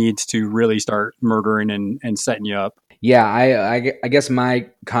what he needs to really start murdering and setting you up. Yeah, I guess my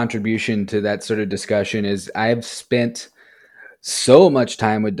contribution to that sort of discussion is I've spent so much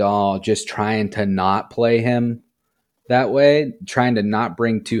time with Dahl just trying to not play him that way, trying to not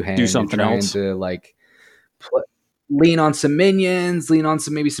bring two hands, do something else, to like lean on some minions, lean on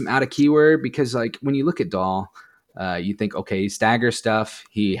maybe some out of keyword, because like when you look at Dahl, you think, okay, he staggers stuff,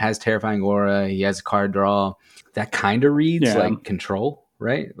 he has Terrifying Aura, he has a card draw that kind of reads like control,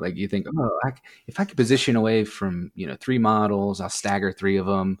 right? Like you think, oh, if I could position away from 3 models, I'll stagger 3 of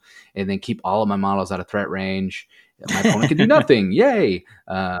them and then keep all of my models out of threat range. My opponent can do nothing. Yay!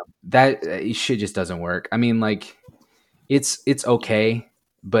 That shit just doesn't work. I mean, like it's okay,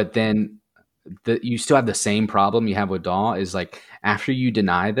 but then you still have the same problem you have with Dahl. Is like after you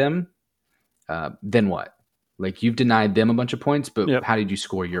deny them, then what? Like you've denied them a bunch of points, but how did you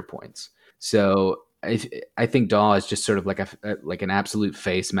score your points? So I think Dahl is just sort of like an absolute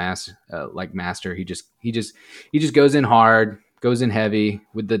face master. He just goes in hard, goes in heavy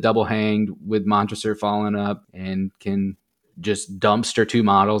with the double hanged, with Monstressor falling up, and can just dumpster 2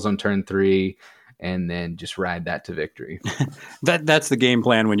 models on turn 3 and then just ride that to victory. That's the game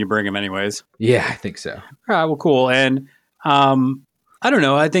plan when you bring him anyways. Yeah, I think so. All right, well, cool. And I don't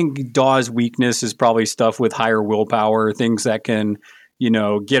know. I think Daw's weakness is probably stuff with higher willpower, things that can,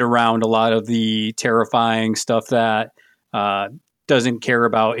 get around a lot of the terrifying stuff that doesn't care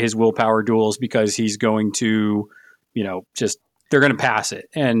about his willpower duels, because he's going to, they're going to pass it.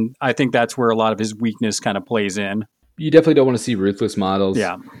 And I think that's where a lot of his weakness kind of plays in. You definitely don't want to see ruthless models.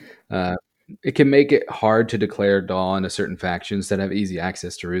 Yeah. It can make it hard to declare Daw into certain factions that have easy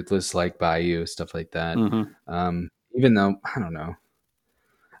access to ruthless, like Bayou, stuff like that. Mm-hmm. Even though, I don't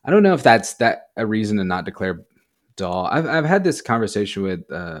know if that's a reason to not declare Daw. I've had this conversation with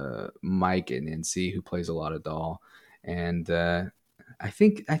Mike and NC, who plays a lot of Daw, and I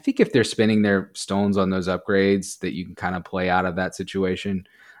think if they're spending their stones on those upgrades, that you can kind of play out of that situation.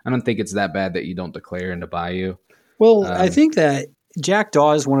 I don't think it's that bad that you don't declare into Bayou. Well, I think that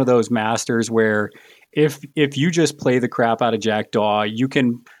Jackdaw is one of those masters where if you just play the crap out of Jackdaw, you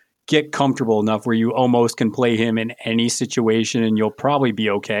can get comfortable enough where you almost can play him in any situation and you'll probably be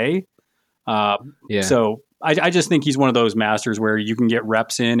okay. So I just think he's one of those masters where you can get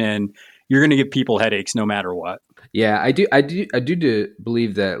reps in and you're going to give people headaches no matter what. Yeah, I do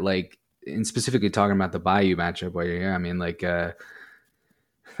believe that, like, and specifically talking about the Bayou matchup while you're here, I mean, like, I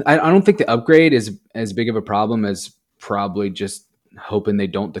don't think the upgrade is as big of a problem as probably just hoping they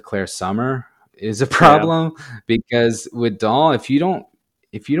don't declare Summer is a problem. Because with Dahl, if you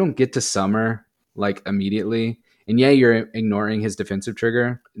don't get to Summer like immediately, and you're ignoring his defensive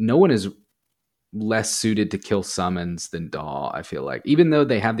trigger, no one is less suited to kill summons than Dahl, I feel like. Even though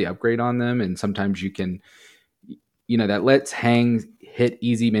they have the upgrade on them, and sometimes you can, that lets Hang hit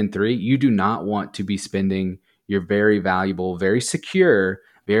easy min 3, you do not want to be spending your very valuable, very secure,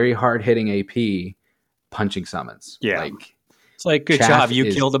 very hard-hitting AP punching summons. Yeah. It's like, good job,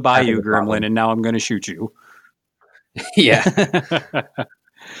 you killed the Bayou Gremlin, and now I'm going to shoot you. Yeah.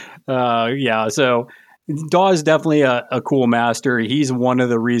 So Daw is definitely a cool master. He's one of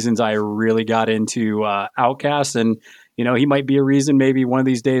the reasons I really got into Outcast, and he might be a reason maybe one of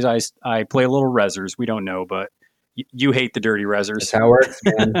these days I play a little Rezzers. We don't know, but you hate the dirty Rezzers. That's how it works,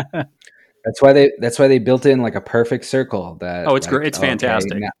 man. That's why they built in like a perfect circle. It's great. It's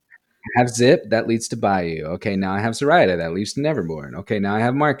fantastic. Now I have Zip, that leads to Bayou. Okay, now I have Zoraida, that leads to Neverborn. Okay, now I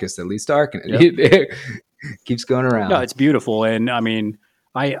have Marcus, that leads to Arcanine. Yep. Keeps going around. No, it's beautiful. And I mean,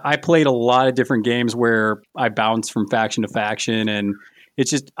 I played a lot of different games where I bounced from faction to faction, and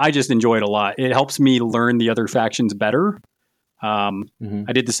I just enjoy it a lot. It helps me learn the other factions better. I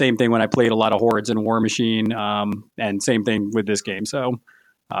did the same thing when I played a lot of Hordes and War Machine, and same thing with this game. So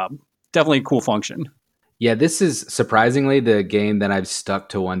definitely a cool function. Yeah, this is surprisingly the game that I've stuck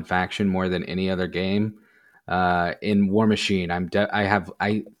to one faction more than any other game. In War Machine, I'm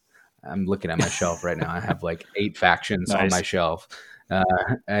looking at my shelf right now. I have like 8 factions on my shelf. I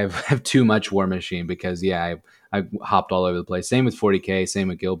have too much War Machine because I I hopped all over the place. Same with 40K. Same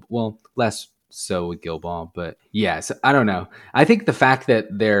with Guild. Well, less so with Guild Ball, but yes, I don't know. I think the fact that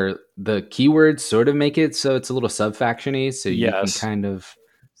the keywords sort of make it so it's a little sub-factiony, so you can kind of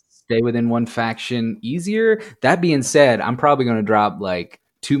stay within one faction easier. That being said, I'm probably going to drop like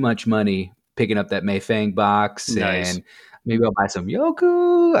too much money picking up that Mei Fang box, and maybe I'll buy some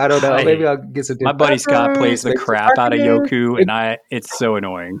Yoku. I don't know. Maybe I'll get some. My buddy Scott plays the crap out of Yoku, and it's so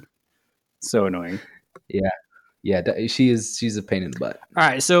annoying. So annoying. Yeah, she's a pain in the butt. All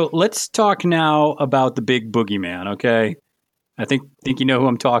right, so let's talk now about the big boogeyman, okay? I think you know who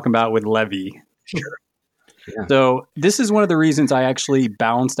I'm talking about with Levy. Sure. Yeah. So this is one of the reasons I actually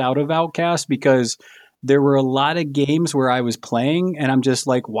bounced out of Outcast, because there were a lot of games where I was playing, and I'm just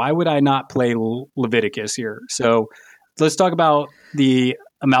like, why would I not play Leviticus here? So let's talk about the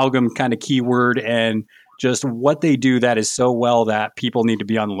amalgam kind of keyword and just what they do that is so well that people need to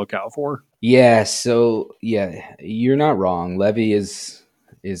be on the lookout for. Yeah, so you're not wrong. Levy is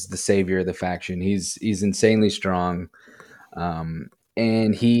the savior of the faction. He's insanely strong,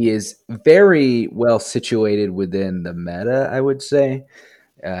 and he is very well situated within the meta, I would say,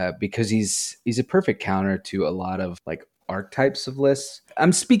 because he's a perfect counter to a lot of like archetypes of lists.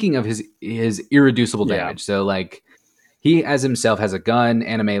 I'm speaking of his irreducible damage. So like he as himself has a gun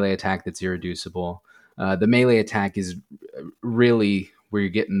and a melee attack that's irreducible. The melee attack is really where you're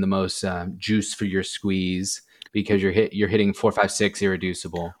getting the most juice for your squeeze, because you're hitting 4, 5, 6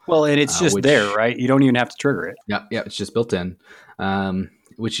 irreducible. Well, and it's just there, right? You don't even have to trigger it. Yeah, it's just built in,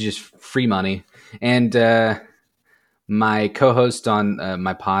 which is just free money. And my co-host on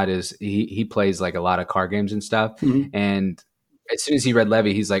my pod he plays like a lot of card games and stuff. Mm-hmm. And as soon as he read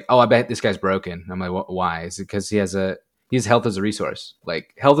Levy, he's like, "Oh, I bet this guy's broken." I'm like, "Why?" Is it because he has health as a resource?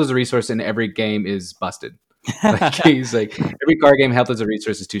 Like health as a resource in every game is busted. Like he's like, every card game, health as a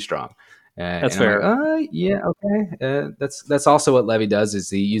resource is too strong. That's fair. Like, yeah, okay. That's also what Levy does,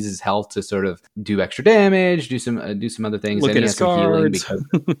 is he uses health to sort of do extra damage, do some other things. Look at his cards. Because,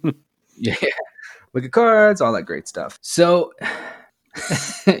 look at cards, all that great stuff. So,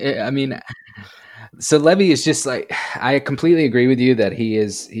 I mean, so Levy is just like, I completely agree with you that he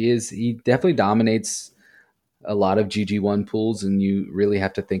definitely dominates a lot of GG1 pools, and you really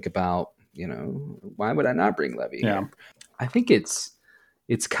have to think about, why would I not bring Levy? Yeah. I think it's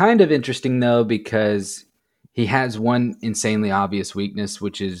kind of interesting though, because he has one insanely obvious weakness,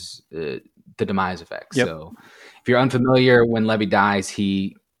 which is the demise effect. Yep. So if you're unfamiliar, when Levy dies,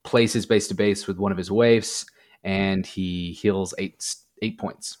 he places base to base with one of his waifs, and he heals 8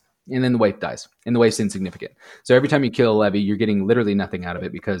 points. And then the waif dies, and the waif's insignificant. So every time you kill a Levy, you're getting literally nothing out of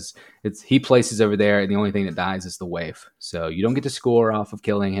it, because he places over there, and the only thing that dies is the waif. So you don't get to score off of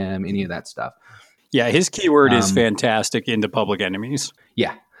killing him, any of that stuff. Yeah, his keyword is fantastic into public enemies.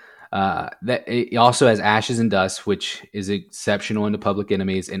 Yeah. That it also has Ashes and Dust, which is exceptional into public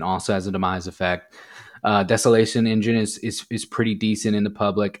enemies, and also has a demise effect. Desolation Engine is pretty decent in the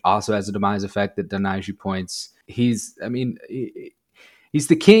public, also has a demise effect that denies you points. He's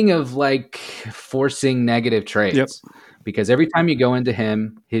the king of like forcing negative trades. Yep. Because every time you go into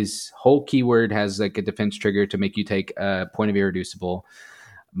him, his whole keyword has like a defense trigger to make you take a point of irreducible.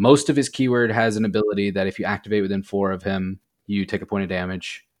 Most of his keyword has an ability that if you activate within 4 of him, you take a point of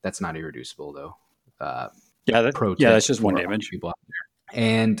damage. That's not irreducible though. That's just 1 damage. People out there.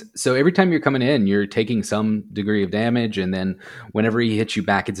 And so every time you're coming in, you're taking some degree of damage, and then whenever he hits you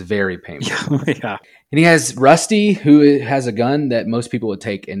back, it's very painful. Yeah. And he has Rusty, who has a gun that most people would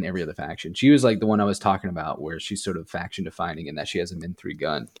take in every other faction. She was like the one I was talking about, where she's sort of faction defining in that she has a Min 3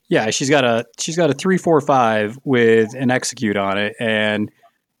 gun. Yeah, she's got a 3-4-5 with an execute on it, and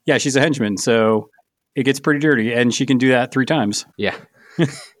yeah, she's a henchman, so it gets pretty dirty, and she can do that 3 times. Yeah.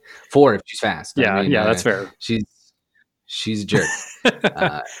 4 if she's fast. That's fair. She's a jerk.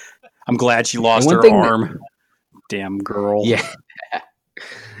 I'm glad she lost her arm. Damn girl. Yeah.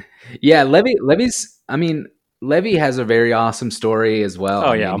 Yeah, Levy has a very awesome story as well.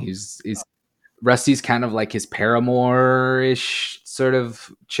 Oh, yeah. He's Rusty's kind of like his paramour-ish sort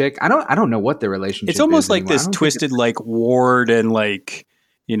of chick. I don't know what the relationship is. It's almost like this twisted like ward, and like,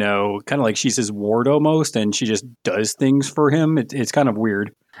 kind of like she's his ward almost, and she just does things for him. It's kind of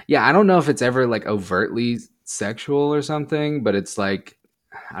weird. Yeah, I don't know if it's ever like overtly sexual or something, but it's like,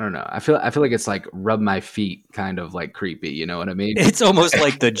 I don't know. I feel like it's like rub my feet kind of like creepy. You know what I mean? It's almost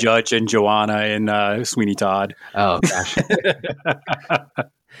like the Judge and Joanna in Sweeney Todd. Oh gosh.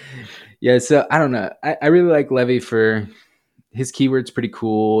 Yeah. So I don't know. I really like Levy for his keyword's pretty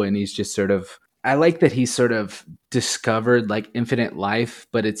cool, and he's just sort of. I like that he's sort of discovered like infinite life,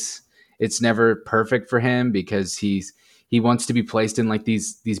 but it's never perfect for him, because he he wants to be placed in like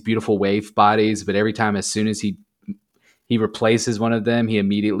these beautiful wave bodies, but every time, as soon as he replaces one of them, he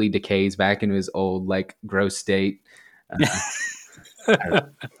immediately decays back into his old like gross state.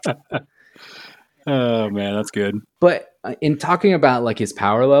 Oh man, that's good. But in talking about like his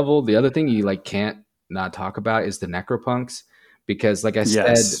power level, the other thing you like can't not talk about is the necropunks, because like I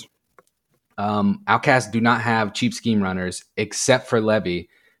said, Outcasts do not have cheap scheme runners except for Levy,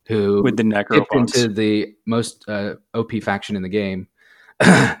 who With the dipped necropunks. into the most OP faction in the game.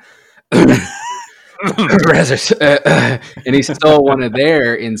 Rezzers. And he stole one of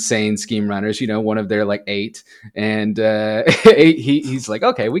their insane scheme runners, one of their like 8, and he's like,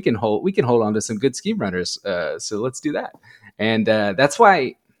 okay, we can hold on to some good scheme runners, so let's do that. And that's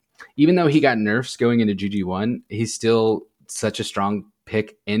why, even though he got nerfs going into GG1, he's still such a strong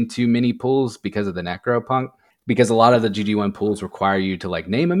pick into mini pools because of the necropunk, because a lot of the GG1 pools require you to like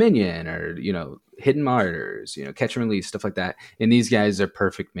name a minion or hidden martyrs, catch and release, stuff like that, and these guys are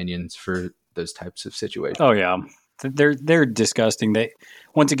perfect minions for those types of situations. Oh yeah, they're disgusting. They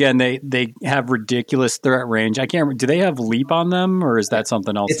have ridiculous threat range. I can't remember, do they have leap on them, or is that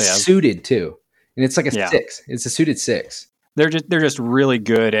something else It's they have? suited too, and it's like a 6. It's a suited 6. They're just really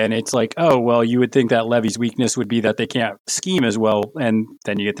good, and it's like, oh well, you would think that Levy's weakness would be that they can't scheme as well, and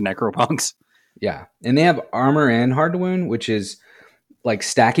then you get the necropunks. Yeah, and they have armor and hard to wound, which is like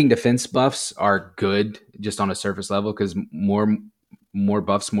stacking defense buffs are good just on a surface level, because more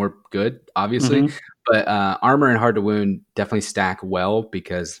buffs, more good, obviously. Mm-hmm. But armor and hard to wound definitely stack well,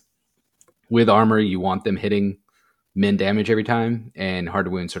 because with armor, you want them hitting min damage every time, and hard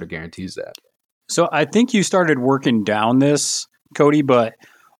to wound sort of guarantees that. So I think you started working down this, Cody, but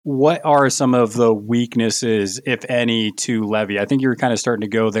what are some of the weaknesses, if any, to Levy? I think you were kind of starting to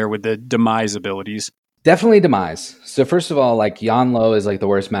go there with the demise abilities. Definitely demise. So first of all, like Yanlo is like the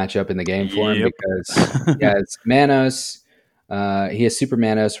worst matchup in the game for him, because he has Manos. He has Super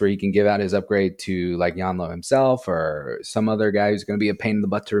Manos, where he can give out his upgrade to like Yanlo himself or some other guy who's going to be a pain in the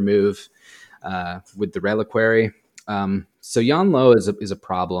butt to remove with the Reliquary. So Yanlo is a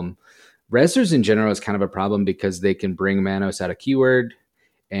problem. Rezzers in general is kind of a problem, because they can bring Manos out of keyword.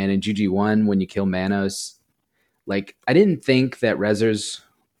 And in GG1, when you kill Manos, like I didn't think that Rezzers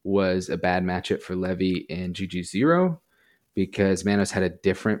was a bad matchup for Levy in GG0, because Manos had a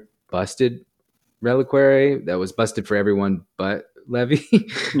different busted Reliquary that was busted for everyone but Levy.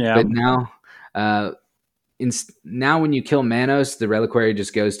 Yeah. But now, now when you kill Manos, the Reliquary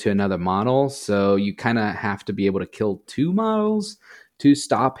just goes to another model. So you kind of have to be able to kill 2 models to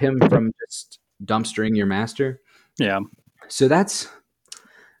stop him from just dumpstering your master. Yeah. So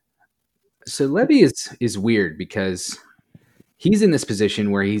Levy is weird, because he's in this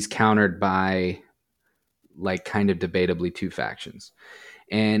position where he's countered by like kind of debatably 2 factions.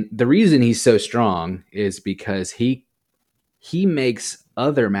 And the reason he's so strong is because he makes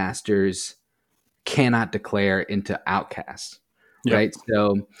other masters cannot declare into outcasts. Yep. Right?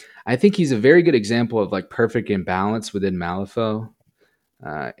 So I think he's a very good example of like perfect imbalance within Malifaux,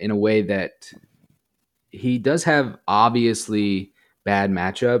 in a way that he does have obviously bad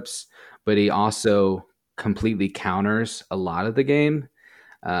matchups, but he also completely counters a lot of the game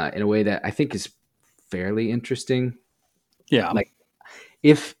in a way that I think is fairly interesting. Yeah. Like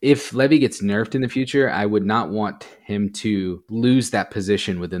if Levy gets nerfed in the future, I would not want him to lose that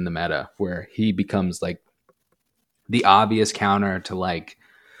position within the meta, where he becomes like the obvious counter to like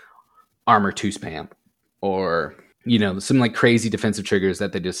armor 2 spam, or some like crazy defensive triggers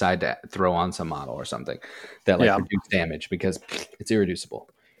that they decide to throw on some model or something that like reduce damage because it's irreducible.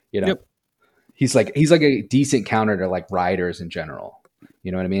 Yep. He's like a decent counter to like riders in general.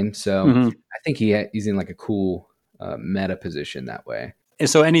 You know what I mean? So I think he's in like a cool meta position that way. And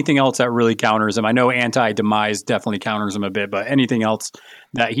so anything else that really counters him? I know anti-demise definitely counters him a bit, but anything else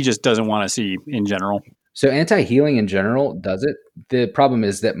that he just doesn't want to see in general? So anti-healing in general does it. The problem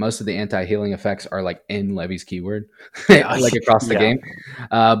is that most of the anti-healing effects are like in Levy's keyword, like across the game.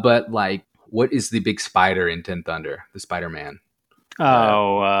 But like, what is the big spider in Ten Thunder? The Spider-Man.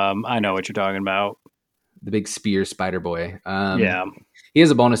 I know what you're talking about. The big spear spider boy. Yeah. He has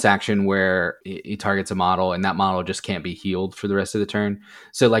a bonus action where he targets a model, and that model just can't be healed for the rest of the turn.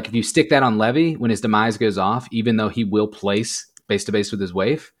 So like if you stick that on Levy, when his demise goes off, even though he will place base to base with his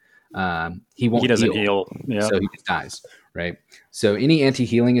wave, he won't. He doesn't heal. Yeah. So he just dies. Right. So any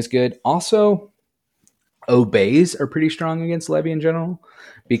anti-healing is good. Also, obeys are pretty strong against Levy in general,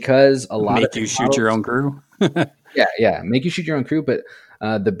 because a lot make you shoot your own crew. Yeah, make you shoot your own crew. But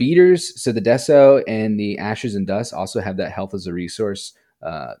the beaters, so the Deso and the Ashes and Dust, also have that health as a resource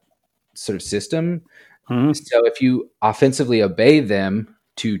sort of system. So if you offensively obey them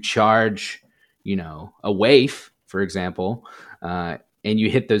to charge, a waif for example, and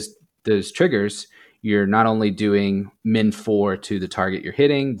you hit those triggers, you're not only doing min 4 to the target you're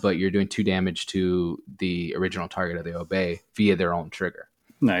hitting, but you're doing 2 damage to the original target of the Obey via their own trigger.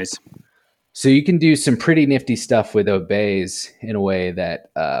 Nice. So you can do some pretty nifty stuff with Obeys in a way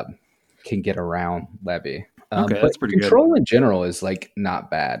that can get around Levy. Okay, but that's pretty good. control in general is like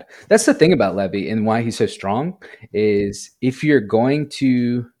not bad. That's the thing about Levy and why he's so strong is if your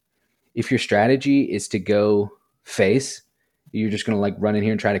strategy is to go face, you're just going to like run in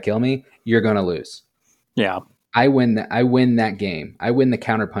here and try to kill me, you're going to lose. Yeah. I win that game. I win the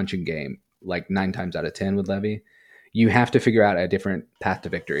counter punching game like 9 times out of 10 with Levy. You have to figure out a different path to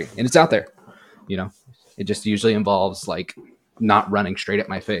victory, and it's out there. You know, it just usually involves like not running straight at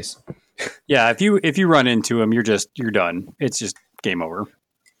my face. Yeah, if you run into him, you're done. It's just game over.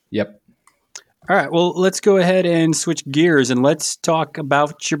 Yep. All right, well, let's go ahead and switch gears and let's talk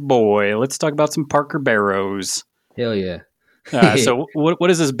about your boy. Let's talk about some Parker Barrows. Hell yeah. So what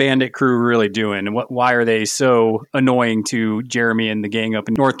is this bandit crew really doing? And why are they so annoying to Jeremy and the gang up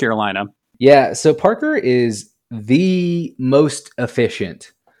in North Carolina? Yeah, so Parker is the most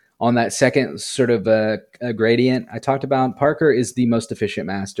efficient on that second sort of a gradient I talked about. Parker is the most efficient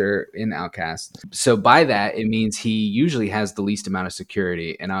master in Outcast. So by that, it means he usually has the least amount of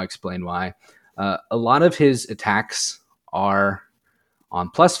security, and I'll explain why. A lot of his attacks are on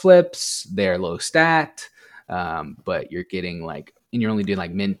plus flips. They're low stat, but you're getting like, and you're only doing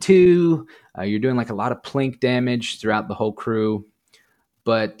like min 2. You're doing like a lot of plink damage throughout the whole crew.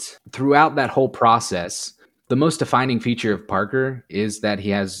 But throughout that whole process, the most defining feature of Parker is that he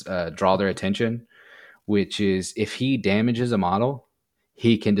has draw their attention, which is if he damages a model,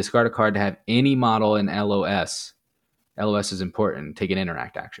 he can discard a card to have any model in LOS. LOS is important, take an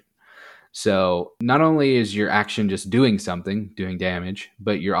interact action. So not only is your action just doing something, doing damage,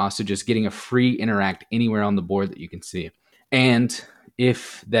 but you're also just getting a free interact anywhere on the board that you can see. And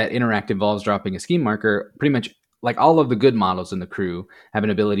if that interact involves dropping a scheme marker, pretty much like all of the good models in the crew have an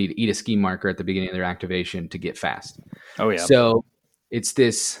ability to eat a scheme marker at the beginning of their activation to get fast. Oh, yeah. So it's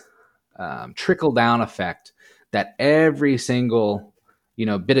this trickle down effect that every single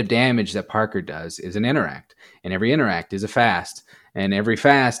bit of damage that Parker does is an interact, and every interact is a fast, and every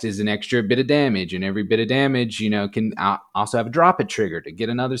fast is an extra bit of damage, and every bit of damage can also have a drop it trigger to get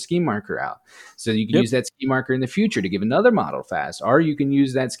another scheme marker out. So you can use that scheme marker in the future to give another model fast, or you can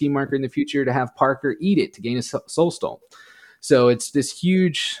use that scheme marker in the future to have Parker eat it to gain a soul stone. So it's this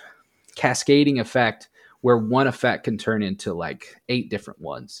huge cascading effect where one effect can turn into like 8 different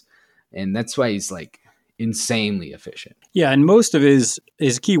ones, and that's why he's like insanely efficient. Yeah, and most of his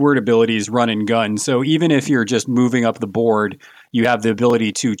keyword ability is run and gun. So even if you're just moving up the board, you have the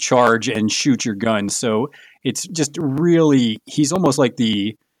ability to charge and shoot your gun. So it's just really, he's almost like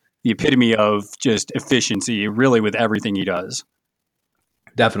the epitome of just efficiency, really, with everything he does.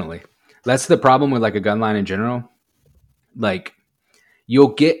 Definitely. That's the problem with like a gun line in general. Like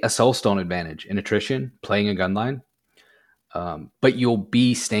you'll get a soulstone advantage in attrition playing a gun line, but you'll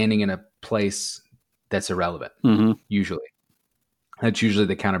be standing in a place that's irrelevant. Usually. That's usually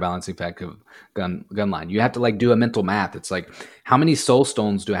the counterbalancing effect of gun line. You have to like do a mental math. It's like, how many soul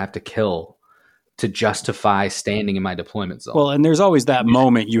stones do I have to kill to justify standing in my deployment zone? Well, and there's always that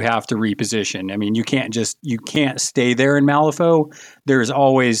moment you have to reposition. I mean, you can't stay there in Malifaux. There's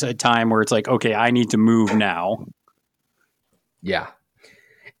always a time where it's like, okay, I need to move now. Yeah.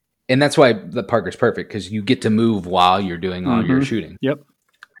 And that's why the Parker's perfect, because you get to move while you're doing all your shooting. Yep.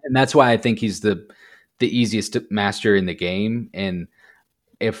 And that's why I think he's the easiest master in the game. And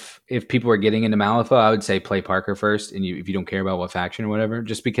if people are getting into Malifaux, I would say play Parker first, and if you don't care about what faction or whatever,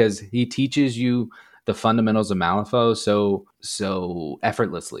 just because he teaches you the fundamentals of Malifaux so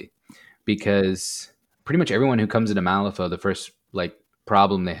effortlessly. Because pretty much everyone who comes into Malifaux, the first like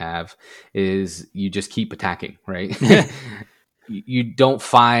problem they have is you just keep attacking, right? You don't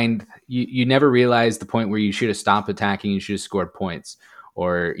find you never realize the point where you should have stopped attacking, you should have scored points.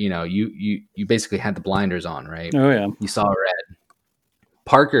 Or, you basically had the blinders on, right? Oh, yeah. You saw red.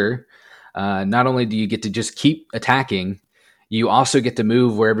 Parker, not only do you get to just keep attacking, you also get to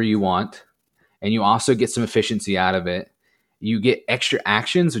move wherever you want, and you also get some efficiency out of it. You get extra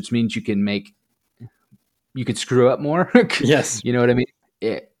actions, which means you could screw up more. Yes. You know what I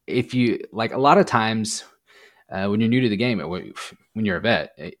mean? If you, like a lot of times when you're new to the game, when you're a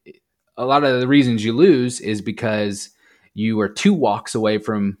vet, a lot of the reasons you lose is because you were 2 walks away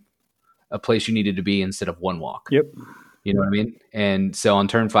from a place you needed to be instead of 1 walk. Yep. You know what I mean? And so on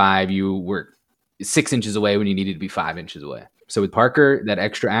turn 5, you were 6 inches away when you needed to be 5 inches away. So with Parker, that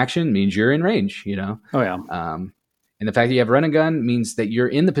extra action means you're in range, Oh, yeah. And the fact that you have run and gun means that you're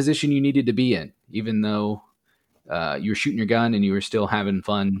in the position you needed to be in, even though you were shooting your gun and you were still having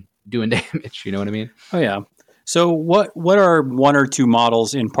fun doing damage. You know what I mean? Oh yeah. So what are one or two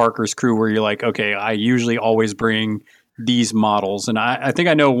models in Parker's crew where you're like, okay, I usually always bring these models, and I think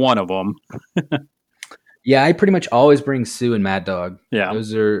I know one of them. Yeah, I pretty much always bring Sue and Mad Dog. Yeah.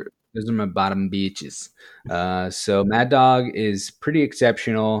 Those are my bottom beaches. So Mad Dog is pretty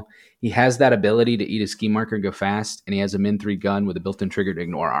exceptional. He has that ability to eat a ski marker and go fast, and he has a Min 3 gun with a built-in trigger to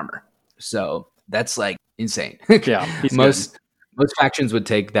ignore armor. So that's like insane. Yeah, he's most factions would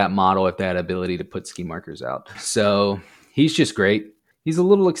take that model if they had ability to put ski markers out. So he's just great. He's a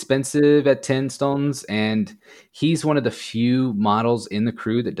little expensive at 10 stones, and he's one of the few models in the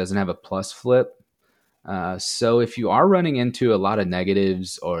crew that doesn't have a plus flip. So if you are running into a lot of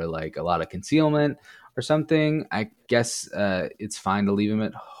negatives or like a lot of concealment or something, I guess it's fine to leave him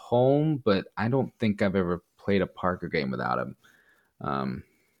at home, but I don't think I've ever played a Parker game without him.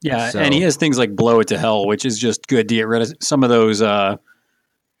 And he has things like Blow It to Hell, which is just good to get rid of some of those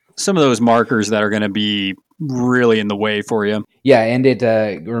markers that are going to be really in the way for you. Yeah, and it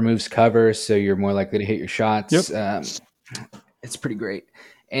removes cover, so you're more likely to hit your shots. Yep. It's pretty great.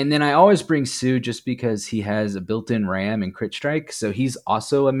 And then I always bring Sue just because he has a built-in ram and crit strike, so he's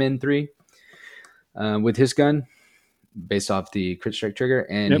also a Min 3 with his gun based off the crit strike trigger,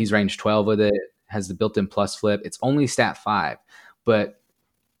 and he's range 12 with it, has the built-in plus flip. It's only stat 5, but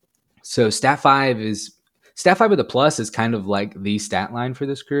so stat 5 with a plus is kind of like the stat line for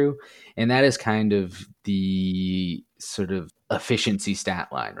this crew, and that is kind of the sort of efficiency stat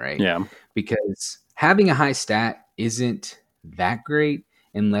line, right? Yeah. Because having a high stat isn't that great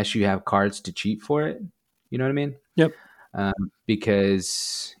unless you have cards to cheat for it. You know what I mean? Yep.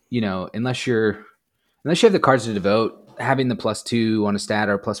 Because, unless you have the cards to devote, having the +2 on a stat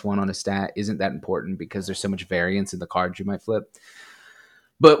or +1 on a stat isn't that important because there's so much variance in the cards you might flip.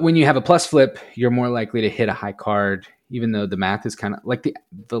 But when you have a plus flip, you're more likely to hit a high card, even though the math is kind of like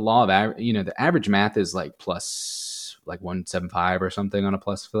the law of the average math is like plus like 175 or something on a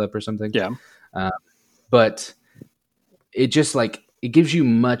plus flip or something. Yeah. But it just like, it gives you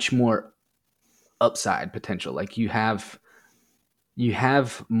much more upside potential. Like you have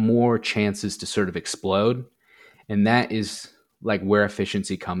more chances to sort of explode. And that is like where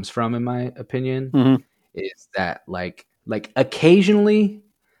efficiency comes from, in my opinion, is that like occasionally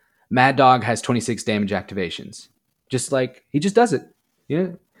Mad Dog has 26 damage activations. Just like he just does it. Yeah.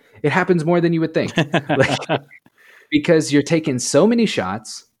 It happens more than you would think. Because you're taking so many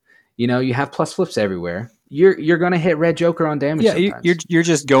shots, you have plus flips everywhere. You're going to hit Red Joker on damage. Yeah, sometimes. you're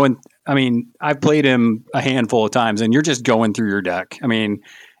just going. I mean, I've played him a handful of times, and you're just going through your deck. I mean,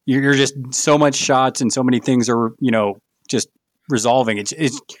 you're just so much shots, and so many things are just resolving. It's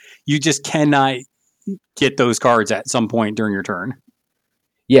you just cannot get those cards at some point during your turn.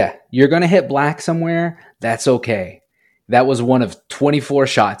 Yeah, you're going to hit black somewhere. That's okay. That was one of 24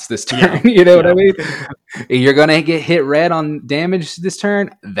 shots this turn. Yeah. You know what I mean? You're going to get hit red on damage this turn.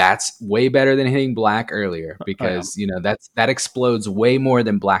 That's way better than hitting black earlier because, that explodes way more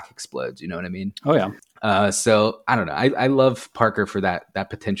than black explodes. You know what I mean? Oh, yeah. So I don't know. I love Parker for that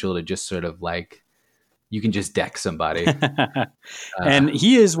potential to just sort of like, you can just deck somebody. And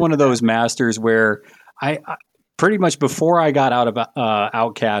he is one of those masters where I pretty much before I got out of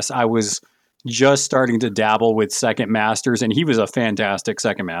Outcast, I was just starting to dabble with second masters, and he was a fantastic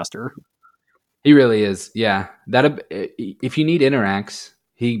second master. He really is. Yeah. If you need interacts,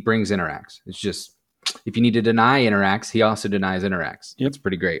 he brings interacts. It's just, if you need to deny interacts, he also denies interacts. Yep. It's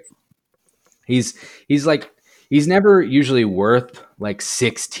pretty great. He's never usually worth like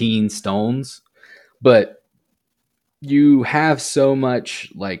 16 stones, but you have so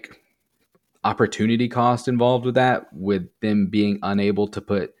much like opportunity cost involved with that, with them being unable to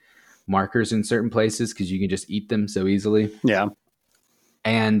put markers in certain places because you can just eat them so easily. Yeah.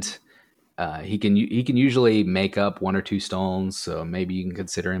 And he can usually make up 1 or 2 stones, so maybe you can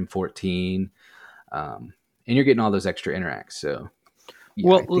consider him 14. And you're getting all those extra interacts. So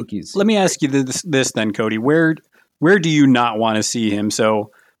yeah, I think let me ask you this then, Cody. Where do you not want to see him?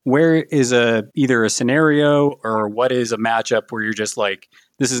 So where is either a scenario or what is a matchup where you're just like,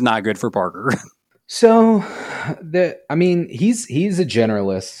 this is not good for Parker? So he's a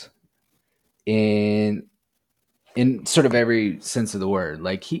generalist in sort of every sense of the word.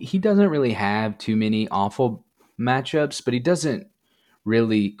 Like he doesn't really have too many awful matchups, but he doesn't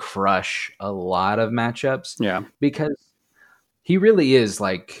really crush a lot of matchups. Yeah. Because he really is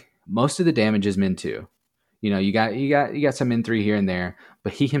like, most of the damage is Min 2. You got some Min 3 here and there,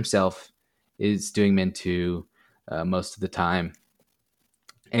 but he himself is doing Min 2 most of the time.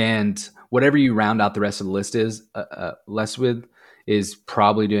 And whatever you round out the rest of the list is less with is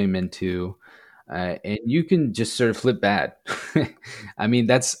probably doing Min 2. And you can just sort of flip bad. I mean,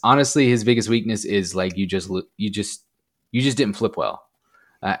 that's honestly his biggest weakness is like you just didn't flip well.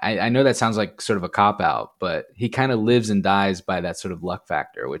 I know that sounds like sort of a cop out, but he kind of lives and dies by that sort of luck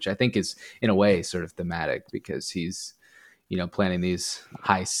factor, which I think is in a way sort of thematic because he's, planning these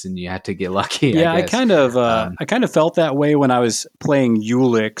heists and you have to get lucky. Yeah, I guess. I kind of felt that way when I was playing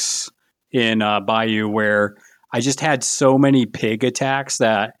Ulix in Bayou, where I just had so many pig attacks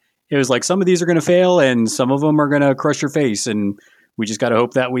that it was like some of these are going to fail and some of them are going to crush your face, and we just got to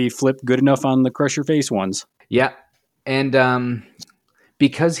hope that we flip good enough on the crush your face ones. Yeah, and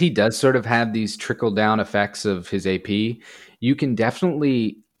because he does sort of have these trickle down effects of his AP, you can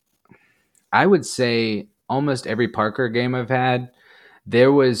definitely, I would say, almost every Parker game I've had,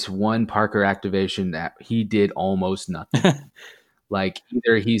 there was one Parker activation that he did almost nothing. Like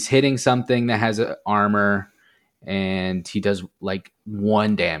either he's hitting something that has an armor and he does like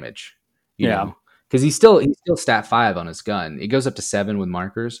 1 damage, you know, because he's still stat 5 on his gun. It goes up to 7 with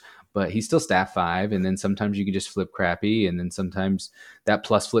markers, but he's still stat 5. And then sometimes you can just flip crappy. And then sometimes that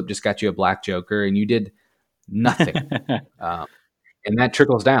plus flip just got you a black joker and you did nothing. And that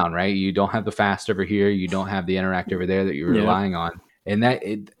trickles down, right? You don't have the fast over here. You don't have the interact over there that you're relying on. And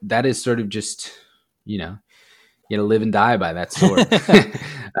that is sort of just, you live and die by that sword.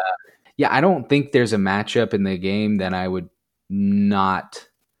 Yeah, I don't think there's a matchup in the game that I would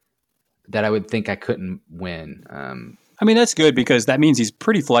think I couldn't win. I mean, that's good because that means he's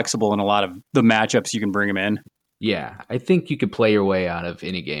pretty flexible in a lot of the matchups you can bring him in. Yeah, I think you could play your way out of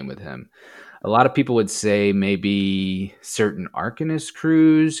any game with him. A lot of people would say maybe certain Arcanist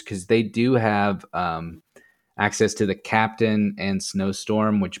crews because they do have access to the Captain and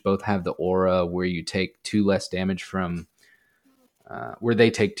Snowstorm, which both have the aura where you take 2 less damage from where they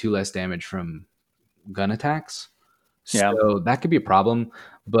take 2 less damage from gun attacks. So that could be a problem,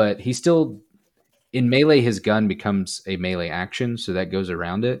 but he still in melee, his gun becomes a melee action. So that goes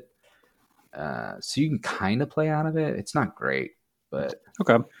around it. So you can kind of play out of it. It's not great, but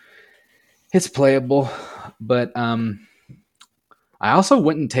okay. It's playable. But I also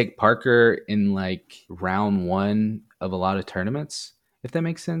wouldn't take Parker in like round 1 of a lot of tournaments, if that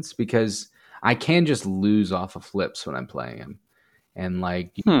makes sense, because I can just lose off of flips when I'm playing him. And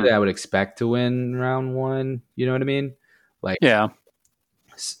like I would expect to win round 1, you know what I mean? Like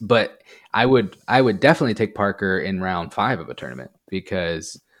but I would definitely take Parker in round 5 of a tournament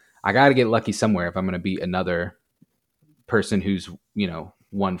because I got to get lucky somewhere if I'm going to beat another person who's,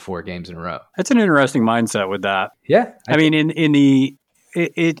 won 4 games in a row. That's an interesting mindset with that. Yeah. I mean,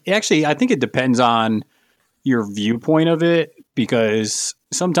 it actually, I think it depends on your viewpoint of it, because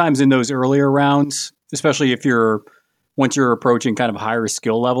sometimes in those earlier rounds, especially once you're approaching kind of higher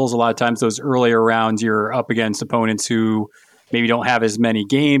skill levels, a lot of times those earlier rounds, you're up against opponents who maybe don't have as many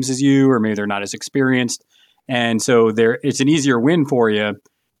games as you, or maybe they're not as experienced. And so it's an easier win for you.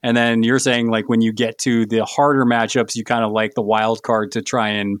 And then you're saying like when you get to the harder matchups, you kind of like the wild card to try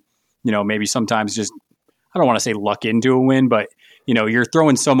and, maybe sometimes just, I don't want to say luck into a win, but you're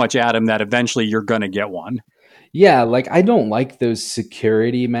throwing so much at them that eventually you're going to get one. Yeah. Like I don't like those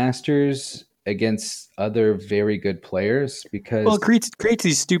security masters against other very good players because it creates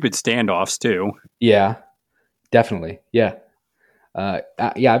these stupid standoffs too. Yeah, definitely. Yeah. I've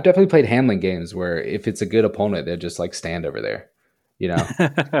definitely played handling games where if it's a good opponent, they'll just like stand over there.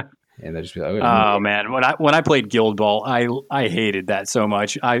 And they just be like, oh man, when I played Guild Ball, I hated that so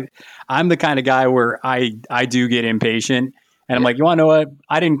much. I'm the kind of guy where I do get impatient, and I'm like, you want to know what?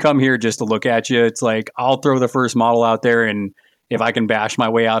 I didn't come here just to look at you. It's like I'll throw the first model out there, and if I can bash my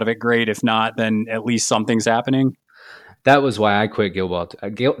way out of it, great. If not, then at least something's happening. That was why I quit Guild Ball.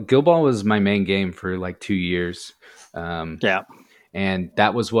 Guild Ball was my main game for like 2 years. And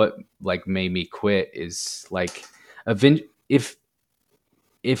that was what like made me quit. Is like if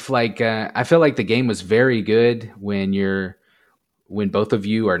I felt like the game was very good when both of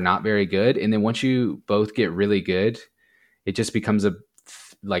you are not very good, and then once you both get really good, it just becomes a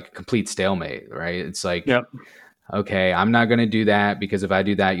complete stalemate, right? It's like, okay, I'm not going to do that because if I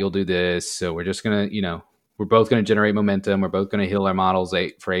do that, you'll do this. So we're just going to, we're both going to generate momentum. We're both going to heal our models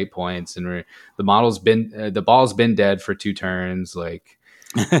 8 points, and the ball's been dead for 2 turns. Like,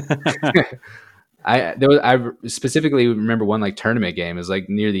 I specifically remember one like tournament game. It was like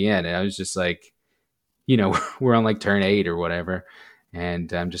near the end, and I was just like, we're on like turn 8 or whatever,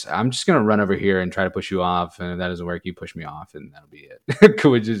 and I'm just gonna run over here and try to push you off, and if that doesn't work, you push me off, and that'll be it.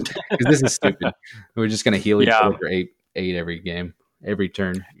 Because this is stupid. We're just gonna heal each other for 8 every game, every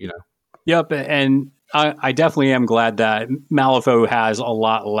turn. Yep, and I definitely am glad that Malifaux has a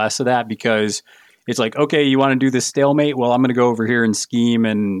lot less of that, because it's like, okay, you want to do this stalemate? Well, I'm going to go over here and scheme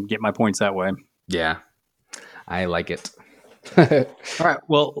and get my points that way. Yeah, I like it. All right.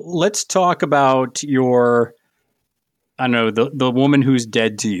 Well, let's talk about your, I don't know, the woman who's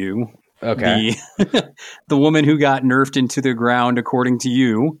dead to you. Okay. The woman who got nerfed into the ground, according to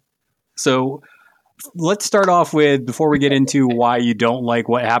you. So let's start off with, before we get into why you don't like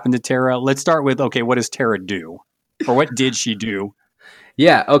what happened to Terra, let's start with, okay, what does Terra do? Or what did she do?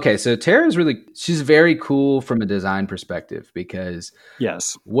 Yeah. Okay. So Tara's she's very cool from a design perspective because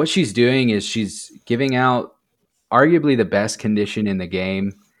Yes. what she's doing is she's giving out arguably the best condition in the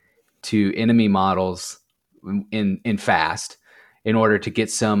game to enemy models in fast in order to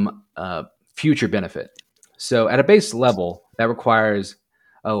get some future benefit. So at a base level, that requires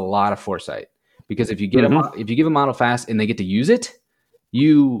a lot of foresight because if you get if you give a model fast and they get to use it,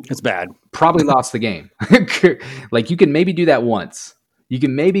 It's bad. probably lost the game. Like you can maybe do that once. You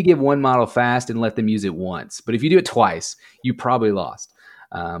can maybe give one model fast and let them use it once, but if you do it twice, you probably lost,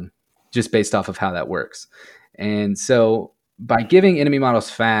 just based off of how that works. And so by giving enemy models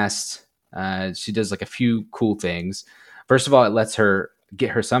fast, she does like a few cool things. First of all, it lets her get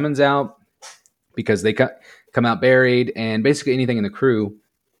her summons out because they come out buried, and basically anything in the crew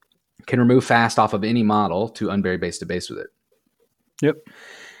can remove fast off of any model to unbury base to base with it. Yep.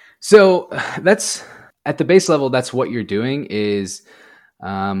 So that's at the base level. That's what you're doing is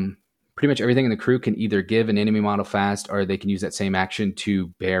pretty much everything in the crew can either give an enemy model fast, or they can use that same action to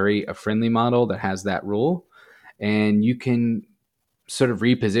bury a friendly model that has that rule. And you can sort of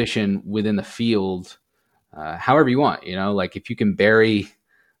reposition within the field however you want. You know, like if you can bury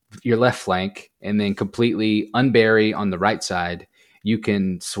your left flank and then completely unbury on the right side, you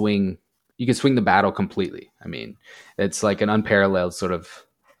can swing the battle completely. I mean, it's like an unparalleled sort of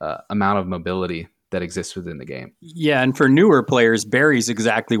amount of mobility that exists within the game. Yeah, and for newer players, bury's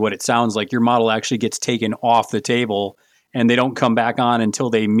exactly what it sounds like. Your model actually gets taken off the table, and they don't come back on until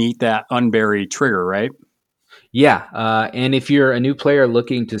they meet that unbury trigger, right? Yeah, and if you're a new player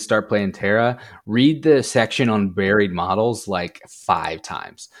looking to start playing Terra, read the section on buried models like 5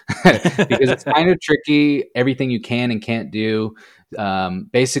 times because it's kind of tricky. Everything you can and can't do.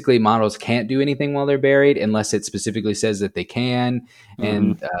 Basically, models can't do anything while they're buried unless it specifically says that they can.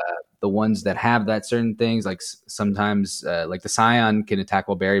 And the ones that have that certain things, like sometimes, like the Scion can attack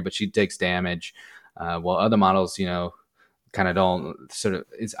while buried, but she takes damage, while other models, you know, kind of don't. Sort of,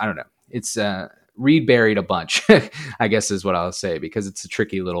 I don't know. It's read buried a bunch, I guess is what I'll say, because it's a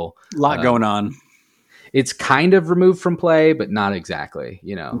tricky little lot going on. It's kind of removed from play, but not exactly,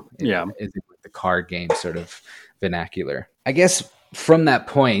 you know. Yeah. It's the card game sort of vernacular. I guess from that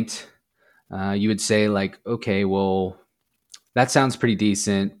point, you would say like, okay, well, that sounds pretty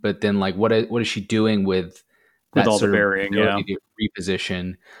decent, but then like, what is she doing with that all the sort of burying? Yeah. ability to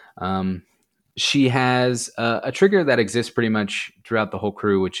reposition? She has a trigger that exists pretty much throughout the whole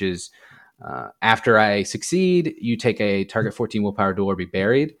crew, which is after I succeed, you take a target 14 willpower duel or be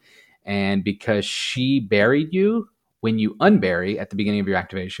buried. And because she buried you, when you unbury at the beginning of your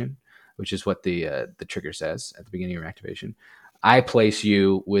activation, which is what the trigger says at the beginning of your activation, I place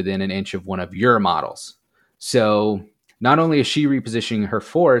you within an inch of one of your models. So not only is she repositioning her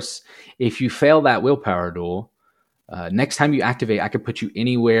force, if you fail that willpower duel, next time you activate, I could put you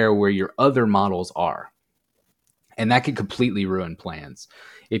anywhere where your other models are. And that could completely ruin plans.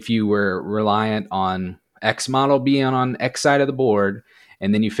 If you were reliant on X model being on X side of the board,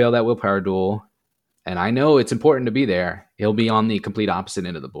 and then you fail that willpower duel, and I know it's important to be there, he'll be on the complete opposite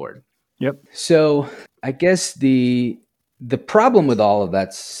end of the board. Yep. So I guess the problem with all of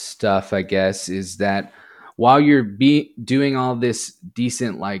that stuff, I guess, is that while you're doing all this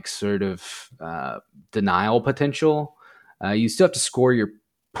decent, like sort of denial potential, you still have to score your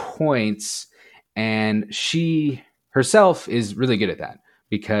points. And she herself is really good at that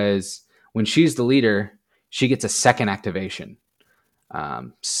because when she's the leader, she gets a second activation.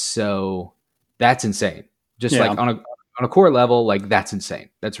 So that's insane. Just like on a core level, like that's insane.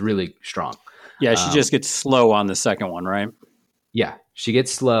 That's really strong. Yeah, she just gets slow on the second one, right? Yeah, she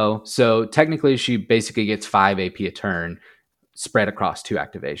gets slow. So technically, she basically gets 5 AP a turn spread across 2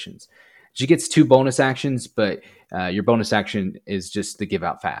 activations. She gets 2 bonus actions, but your bonus action is just to give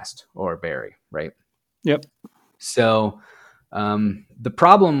out fast or bury, right? Yep. So the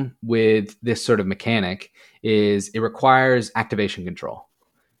problem with this sort of mechanic is it requires activation control.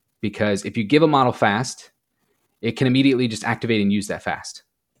 Because if you give a model fast, it can immediately just activate and use that fast,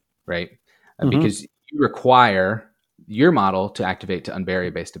 right? Because you require your model to activate to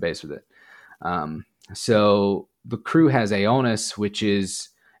unbury base to base with it. So the crew has Aeonus, which is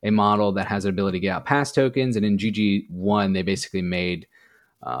a model that has an ability to get out pass tokens. And in GG1, they basically made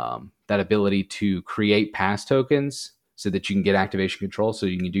that ability to create pass tokens so that you can get activation control so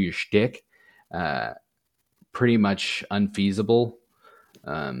you can do your shtick. pretty much unfeasible.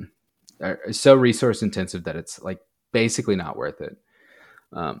 Are so resource intensive that it's like basically not worth it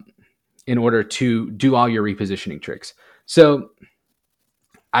in order to do all your repositioning tricks. So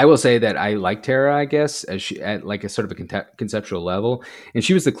I will say that I like Terra, I guess, as she at like a sort of a conceptual level, and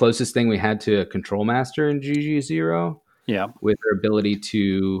she was the closest thing we had to a control master in GG0. Yeah, with her ability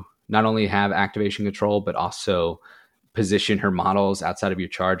to not only have activation control, but also position her models outside of your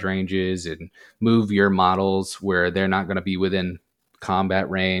charge ranges and move your models where they're not going to be within combat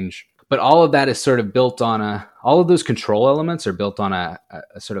range. But all of that is sort of built on all of those control elements are built on a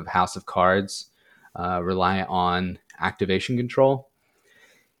sort of house of cards, reliant on activation control.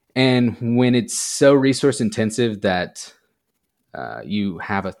 And when it's so resource intensive that you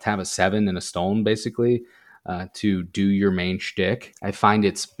have a 7 and a stone, basically, to do your main shtick, I find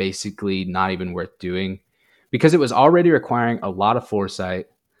it's basically not even worth doing because it was already requiring a lot of foresight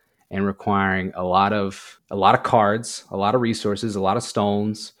and requiring a lot of cards, a lot of resources, a lot of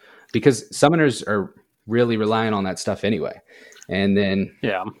stones, because summoners are really relying on that stuff anyway. And then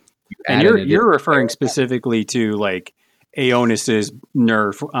and you're referring specifically to like Aeonis's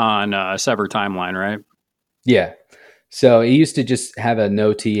nerf on Sever Timeline, right? Yeah. So it used to just have a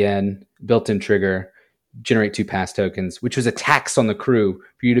no TN built-in trigger, generate 2 pass tokens, which was a tax on the crew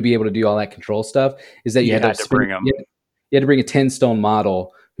for you to be able to do all that control stuff. Is that you had to bring them. You had to bring a 10 stone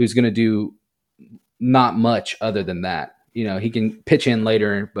model who's going to do not much other than that. You know, he can pitch in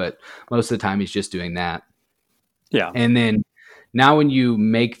later, but most of the time he's just doing that. Yeah. And then now when you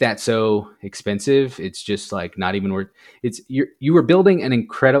make that so expensive, it's just like not even worth you were building an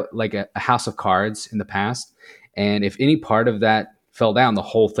incredible, like a house of cards in the past. And if any part of that fell down, the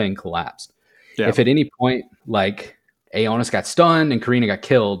whole thing collapsed. Yeah. If at any point, like Aeonis got stunned and Karina got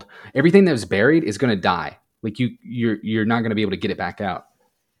killed, everything that was buried is going to die. Like you're not going to be able to get it back out.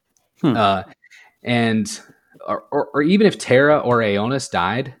 Or even if Terra or Aeonis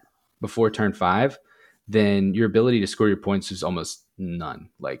died before turn 5, then your ability to score your points is almost none.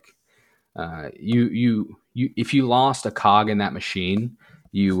 Like you if you lost a cog in that machine,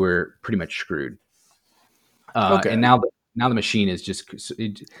 you were pretty much screwed. And now the machine is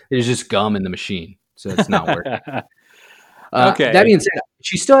there's just gum in the machine, so it's not working. Okay. That being said,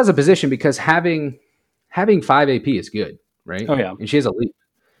 she still has a position because having 5 AP is good, right? Oh yeah, and she has a leap.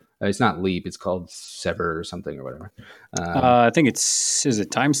 It's not leap; it's called sever or something or whatever. I think is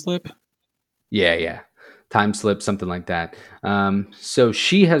it time slip? Yeah, time slip, something like that. So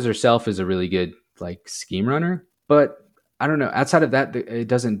she has herself as a really good like scheme runner, but I don't know. Outside of that,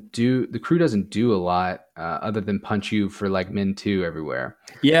 the crew doesn't do a lot other than punch you for like min 2 everywhere.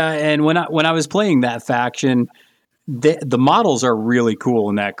 Yeah, and when I was playing that faction, the models are really cool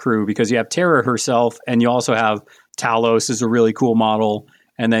in that crew because you have Terra herself, and you also have Talos is a really cool model,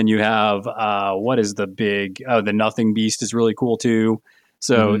 and then you have the Nothing Beast is really cool too.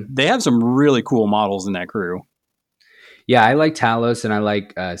 So they have some really cool models in that crew. Yeah, I like Talos and I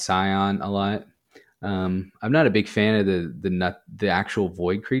like Scion a lot. I'm not a big fan of the actual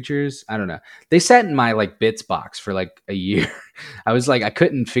void creatures. I don't know. They sat in my like bits box for like a year. I was like, I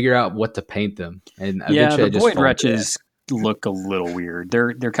couldn't figure out what to paint them. And eventually the void wretches look a little weird.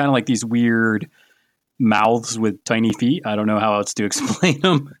 They're kind of like these weird mouths with tiny feet. I don't know how else to explain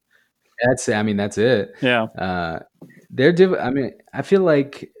them. That's it. Yeah. I feel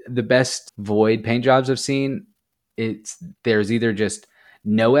like the best void paint jobs I've seen, there's either just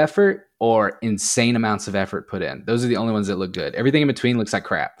no effort or insane amounts of effort put in. Those are the only ones that look good. Everything in between looks like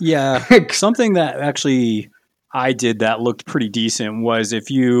crap. Yeah. Something that actually I did that looked pretty decent was if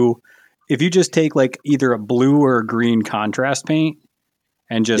you just take like either a blue or a green contrast paint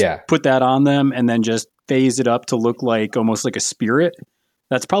and just put that on them and then just phase it up to look like almost like a spirit.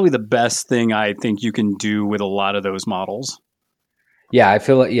 That's probably the best thing I think you can do with a lot of those models. Yeah, I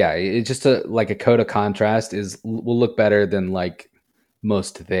feel like it's just like a coat of contrast will look better than like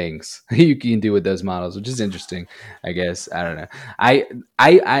most things you can do with those models, which is interesting, I guess. I don't know.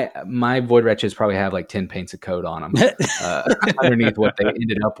 I my void wretches probably have like 10 paints of coat on them underneath what they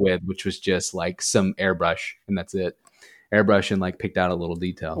ended up with, which was just like some airbrush, and that's it. Airbrush and like picked out a little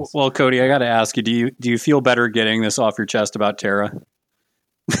details. Well, Cody, I got to ask you, do you feel better getting this off your chest about Terra?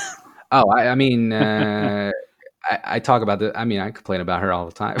 I talk about I complain about her all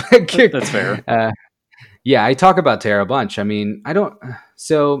the time. That's fair. Yeah, I talk about Terra a bunch.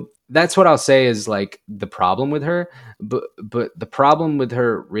 So that's what I'll say is like the problem with her. But the problem with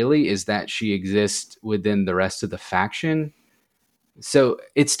her really is that she exists within the rest of the faction. So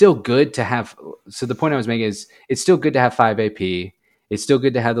it's still good to have. So the point I was making is it's still good to have 5 AP. It's still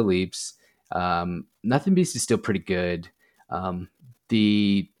good to have the leaps. Nothing Beast is still pretty good.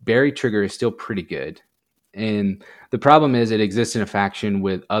 the berry trigger is still pretty good. And the problem is it exists in a faction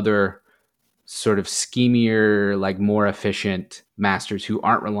with other sort of schemier, like more efficient masters who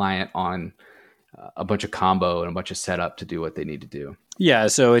aren't reliant on a bunch of combo and a bunch of setup to do what they need to do. Yeah,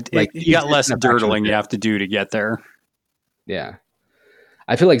 so you got less dirtling you have to do to get there. Yeah.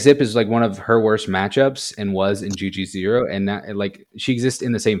 I feel like Zip is like one of her worst matchups and was in GG0, and now, like, she exists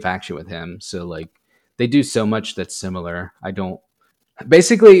in the same faction with him. So like they do so much that's similar. I'm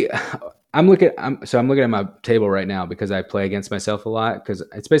looking at my table right now because I play against myself a lot, because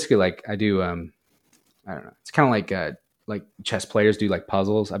it's basically like I do I don't know. It's kind of like chess players do, like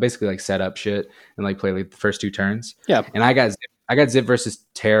puzzles. I basically like set up shit and like play like the first 2 turns. Yeah. And I got Zip versus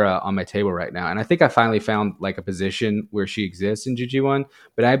Terra on my table right now, and I think I finally found like a position where she exists in GG1.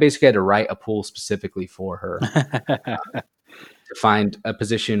 But I basically had to write a pool specifically for her to find a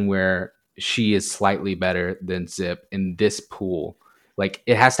position where she is slightly better than Zip in this pool. Like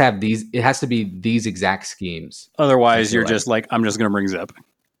it has to be these exact schemes. Otherwise, you're just like, I'm just going to bring Zip.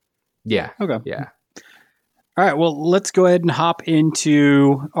 Yeah. Okay. Yeah. All right, well, let's go ahead and hop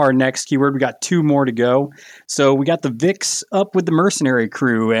into our next keyword. We got 2 more to go. So we got the Vix up with the mercenary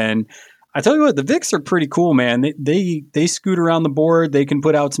crew, and I tell you what, the Vix are pretty cool, man. They scoot around the board. They can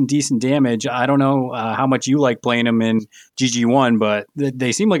put out some decent damage. I don't know how much you like playing them in GG1, but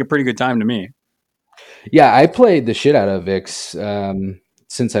they seem like a pretty good time to me. Yeah, I played the shit out of Vix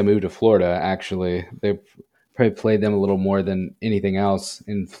since I moved to Florida. Actually, they probably played them a little more than anything else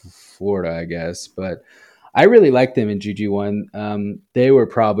in Florida, I guess, but I really liked them in GG1. They were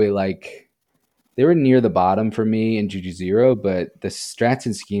probably they were near the bottom for me in GG0, but the strats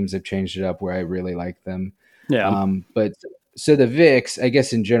and schemes have changed it up where I really like them. Yeah. But so the Vix, I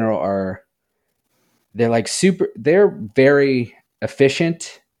guess in general they're very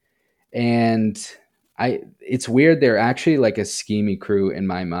efficient, and it's weird. They're actually like a schemy crew in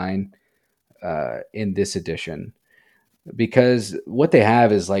my mind in this edition, because what they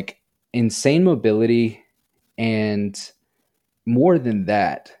have is like insane mobility. And more than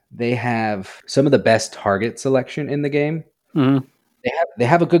that, they have some of the best target selection in the game. Mm-hmm. They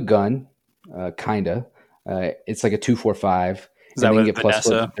have a good gun, kinda. It's like a 2.45. Is that with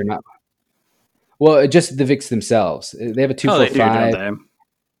Vanessa? They're not. Well, just the Vix themselves. They have a 2.45,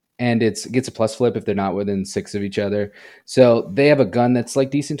 and it gets a plus flip if they're not within 6 of each other. So they have a gun that's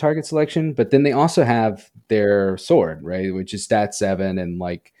like decent target selection, but then they also have their sword, right, which is stat 7 and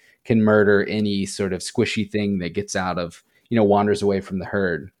like can murder any sort of squishy thing that gets out of, wanders away from the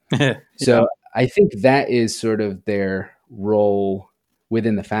herd. So I think that is sort of their role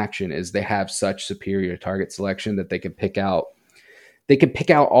within the faction, is they have such superior target selection that they can pick out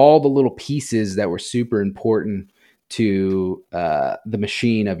all the little pieces that were super important to the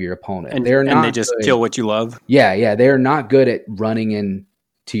machine of your opponent. And they just kill what you love. Yeah. They're not good at running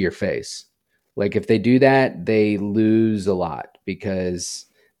into your face. Like if they do that, they lose a lot because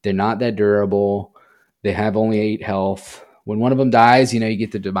they're not that durable. They have only 8 health. When one of them dies, you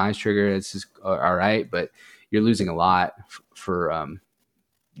get the demise trigger. It's just all right, but you're losing a lot for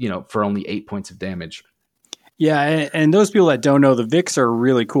only 8 points of damage. Yeah, and those people that don't know, the Vix are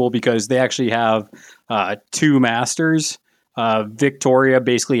really cool because they actually have 2 masters. Victoria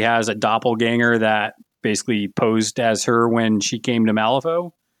basically has a doppelganger that basically posed as her when she came to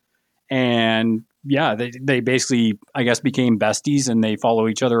Malifaux. And yeah, they basically, I guess, became besties, and they follow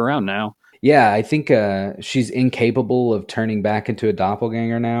each other around now. Yeah, I think she's incapable of turning back into a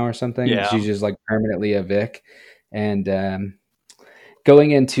doppelganger now or something. Yeah. She's just like permanently a Vic. And going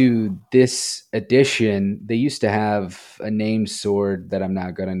into this edition, they used to have a named sword that I'm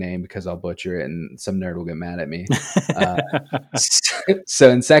not going to name because I'll butcher it and some nerd will get mad at me. So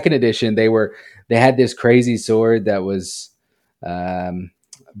in second edition, they had this crazy sword that was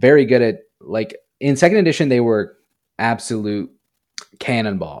very good at, like, in second edition, they were absolute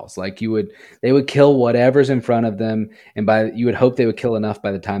cannonballs. Like they would kill whatever's in front of them, and you would hope they would kill enough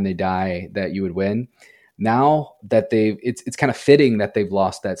by the time they die that you would win. Now that it's kind of fitting that they've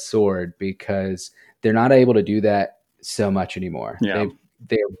lost that sword, because they're not able to do that so much anymore. Yeah.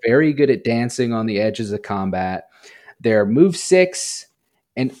 They're very good at dancing on the edges of combat. Their move 6,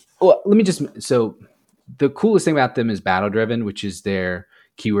 and so the coolest thing about them is battle driven, which is their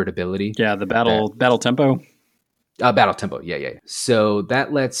keyword ability. Yeah, the battle tempo. Battle tempo, yeah. So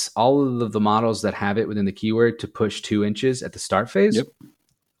that lets all of the models that have it within the keyword to push 2 inches at the start phase. Yep.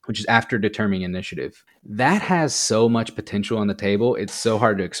 Which is after determining initiative. That has so much potential on the table. It's so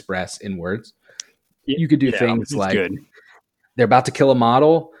hard to express in words. You could do things like they're about to kill a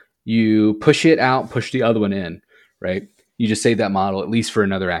model. You push it out, push the other one in, right? You just save that model at least for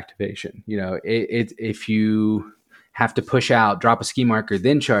another activation. If you have to push out, drop a ski marker,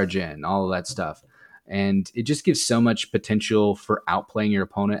 then charge in, all of that stuff. And it just gives so much potential for outplaying your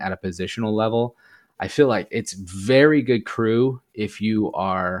opponent at a positional level. I feel like it's very good crew if you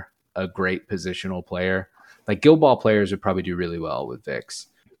are a great positional player. Like Guild Ball players would probably do really well with Vix.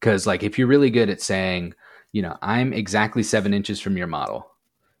 Because like if you're really good at saying, you know, I'm exactly 7 inches from your model.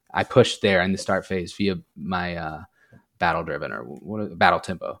 I pushed there in the start phase via my battle driven or battle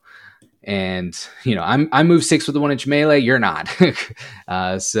tempo. And, you know, I move 6 with a 1 inch melee. You're not.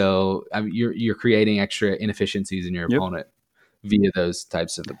 So you're creating extra inefficiencies in your opponent via those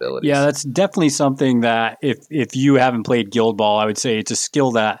types of abilities. Yeah, that's definitely something that if you haven't played Guild Ball, I would say it's a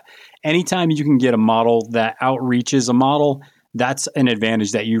skill that anytime you can get a model that outreaches a model, that's an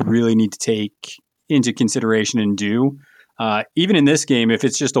advantage that you really need to take into consideration and do. Even in this game, if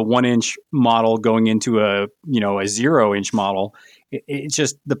it's just a 1 inch model going into a 0 inch model, it's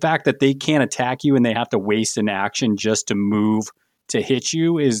just the fact that they can't attack you and they have to waste an action just to move to hit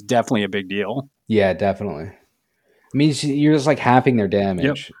you is definitely a big deal. Yeah, definitely. I mean, you're just like halving their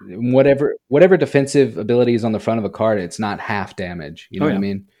damage. Yep. Whatever defensive ability is on the front of a card, it's not half damage. You know what I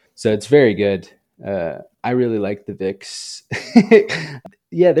mean? So it's very good. I really like the Vix.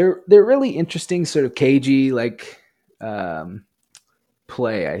 Yeah, they're really interesting, sort of cagey like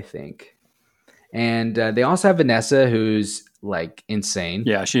play, I think. And they also have Vanessa, who's like insane.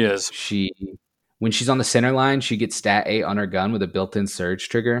 Yeah, she is. When she's on the center line, she gets stat 8 on her gun with a built-in surge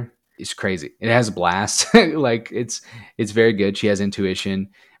trigger. It's crazy. It has a blast. Like it's very good. She has intuition.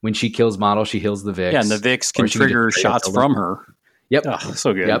 When she kills model, she heals the Vix. Yeah, and the Vix can trigger shots from her. Yep. Oh,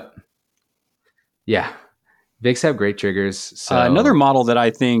 so good. Yep. Yeah. Vix have great triggers. So another model that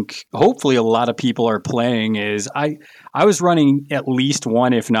I think hopefully a lot of people are playing is I was running at least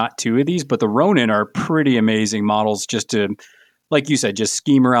 1, if not 2 of these, but the Ronin are pretty amazing models just to, like you said, just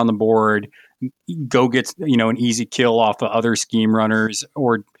scheme around the board, go get, an easy kill off of other scheme runners,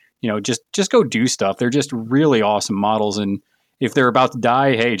 or, just go do stuff. They're just really awesome models. And if they're about to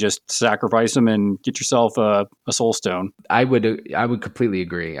die, hey, just sacrifice them and get yourself a soul stone. I would completely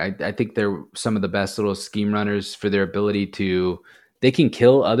agree. I think they're some of the best little scheme runners for their ability they can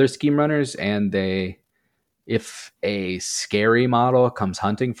kill other scheme runners, and if a scary model comes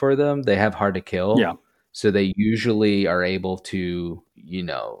hunting for them, they have hard to kill. Yeah. So they usually are able to,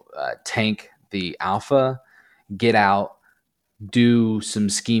 tank the alpha, get out, do some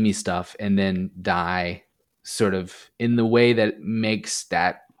schemy stuff, and then die sort of in the way that makes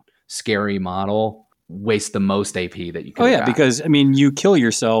that scary model waste the most AP that you can. Oh yeah, because you kill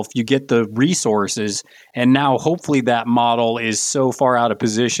yourself, you get the resources, and now hopefully that model is so far out of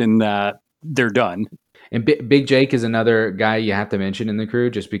position that they're done. And Big Jake is another guy you have to mention in the crew,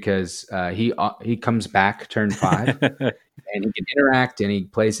 just because he comes back turn 5 and he can interact and he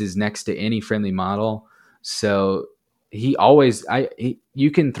places next to any friendly model. So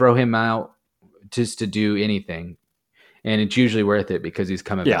you can throw him out just to do anything, and it's usually worth it because he's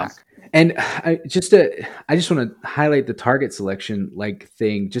coming back. And I just want to highlight the target selection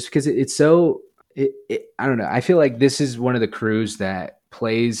thing, just because it's so. I don't know. I feel like this is one of the crews that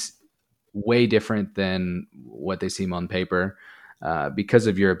plays way different than what they seem on paper, because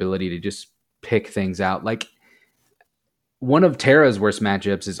of your ability to just pick things out. Like, one of Terra's worst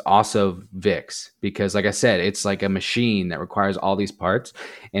matchups is also Vix, because like I said, it's like a machine that requires all these parts.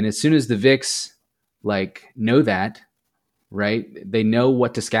 And as soon as the Vix know that, right, they know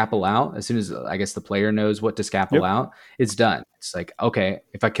what to scalpel out. As soon as I guess the player knows what to scalpel out, it's done. It's like, okay,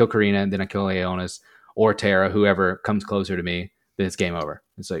 if I kill Karina, then I kill Aeonis or Terra, whoever comes closer to me, then it's game over.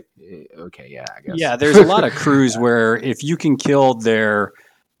 It's like, okay, yeah, I guess. Yeah, there's a lot of crews where if you can kill the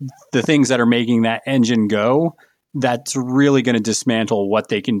things that are making that engine go, that's really going to dismantle what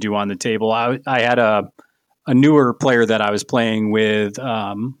they can do on the table. I had a newer player that I was playing with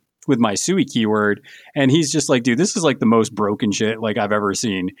my Sui keyword, and he's just like, dude, this is like the most broken shit I've ever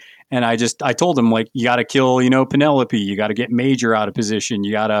seen. And I told him, you got to kill, Penelope, you got to get Major out of position,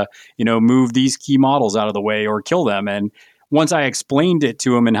 you got to, move these key models out of the way or kill them. And once I explained it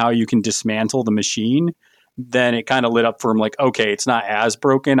to him and how you can dismantle the machine, then it kind of lit up for him, okay, it's not as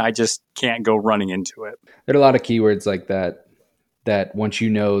broken. I just can't go running into it. There are a lot of keywords like that once you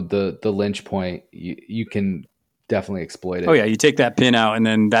know the lynch point, you can definitely exploit it. Oh yeah, you take that pin out and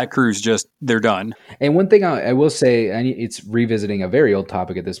then that crew's they're done. And one thing I will say, and it's revisiting a very old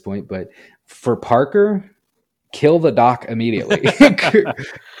topic at this point, but for Parker, kill the Doc immediately.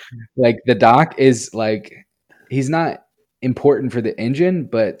 The Doc is he's not important for the engine,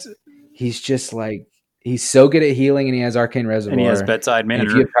 but he's just he's so good at healing, and he has Arcane Reservoir. And he has Bedside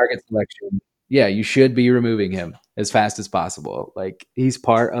Manager. And if you have target selection, yeah, you should be removing him as fast as possible. Like he's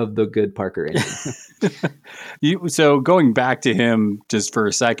part of the good Parker engine. So going back to him just for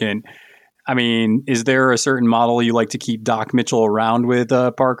a second, I mean, is there a certain model you like to keep Doc Mitchell around with,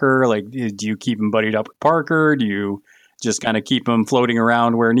 Parker? Like, do you keep him buddied up with Parker? Do you just kind of keep him floating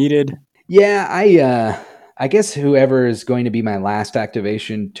around where needed? Yeah, I guess whoever is going to be my last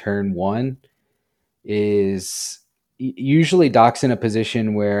activation turn 1 is usually Doc's in a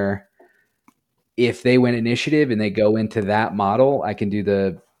position where if they win initiative and they go into that model, I can do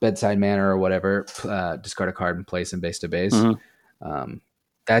the bedside manner or whatever, discard a card and place him base to base. Mm-hmm.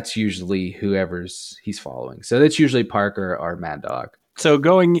 That's usually whoever's he's following. So that's usually Parker or Mad Dog. So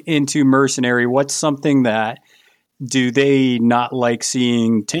going into Mercenary, what's something that do they not like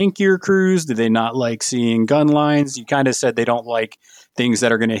seeing tankier crews? Do they not like seeing gun lines? You kind of said they don't like things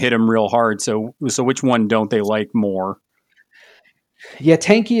that are going to hit them real hard. So which one don't they like more? Yeah,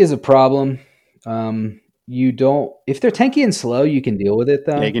 tanky is a problem. You don't, if they're tanky and slow, you can deal with it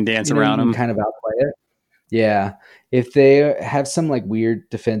though. They can dance around them. Kind of outplay it. Yeah. If they have some like weird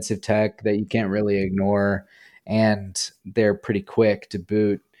defensive tech that you can't really ignore and they're pretty quick to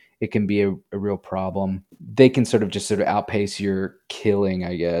boot, it can be a real problem. They can sort of outpace your killing,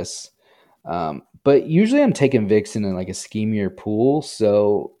 I guess. But usually I'm taking Vixen in like a schemier pool.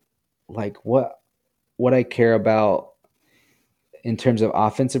 So like what I care about in terms of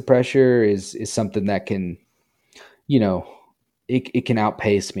offensive pressure is something that can, it can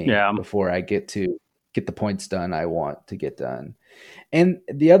outpace me before I get the points done I want to get done. And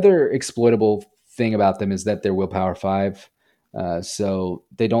the other exploitable thing about them is that they're willpower 5. So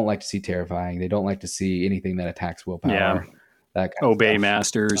they don't like to see terrifying. They don't like to see anything that attacks willpower. Yeah. That kind Obey of stuff.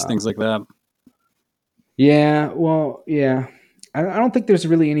 masters, things like that. Yeah. Well, yeah. I don't think there's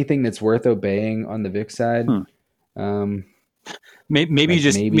really anything that's worth obeying on the Vic side. Maybe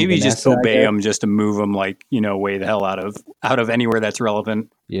just Vanessa, obey them just to move them way the hell out of anywhere that's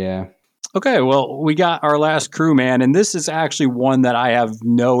relevant. Yeah. Okay, well, we got our last crew, man, and this is actually one that I have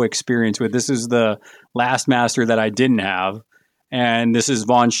no experience with. This is the last master that I didn't have, and this is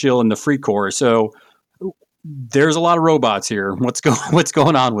Von Schill in the Free Corps. So there's a lot of robots here. What's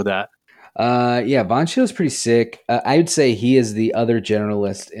going on with that? Yeah, Von Schill is pretty sick. I would say he is the other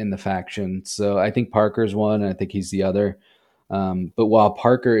generalist in the faction. So I think Parker's one, and I think he's the other. But while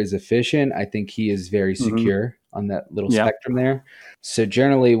Parker is efficient, I think he is very secure on that little spectrum there. So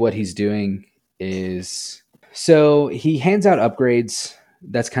generally what he's doing is, so he hands out upgrades.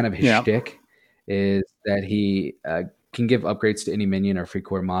 That's kind of his shtick, is that he can give upgrades to any minion or Free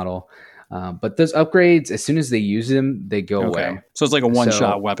Corps model. But those upgrades, as soon as they use them, they go away. So it's like a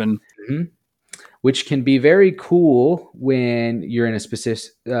one-shot weapon. Which can be very cool when you're in a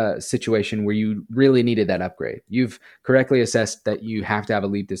specific situation where you really needed that upgrade. You've correctly assessed that you have to have a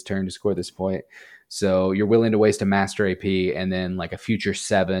leap this turn to score this point. So you're willing to waste a master AP and then like a future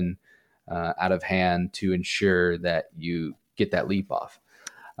 7 out of hand to ensure that you get that leap off.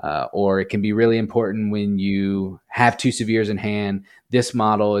 Or it can be really important when you have 2 severes in hand. This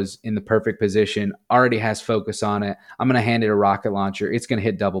model is in the perfect position, already has focus on it. I'm going to hand it a rocket launcher. It's going to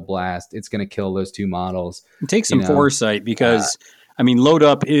hit double blast. It's going to kill those 2 models. It takes some foresight because, load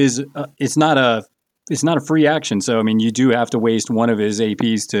up is it's not a free action. So, you do have to waste one of his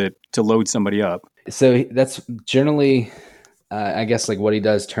APs to load somebody up. So that's generally, I guess, like what he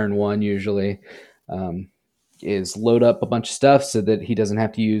does turn 1 usually. Is load up a bunch of stuff so that he doesn't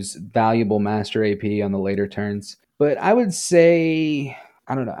have to use valuable master AP on the later turns. But I would say,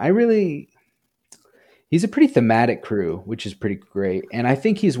 I don't know, he's a pretty thematic crew, which is pretty great. And I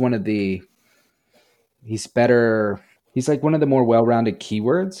think he's like one of the more well-rounded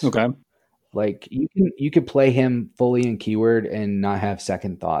keywords. Okay. Like you could play him fully in keyword and not have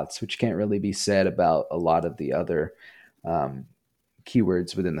second thoughts, which can't really be said about a lot of the other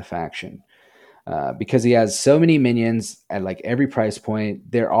keywords within the faction. Because he has so many minions at like every price point.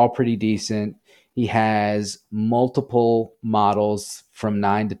 They're all pretty decent. He has multiple models from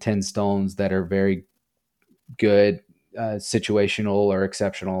 9 to 10 stones that are very good, situational or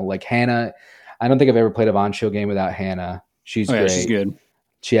exceptional. Like Hannah, I don't think I've ever played a Von Schill game without Hannah. She's great. She's good.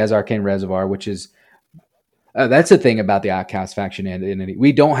 She has Arcane Reservoir, which is that's the thing about the Outcast faction identity.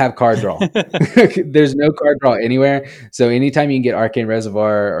 We don't have card draw. There's no card draw anywhere. So anytime you can get Arcane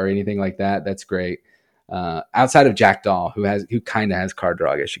Reservoir or anything like that, that's great. Outside of Jackdaw, who kind of has card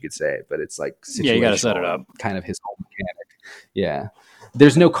draw, I guess you could say, but it's like you got to set it up. Kind of his whole mechanic. Yeah,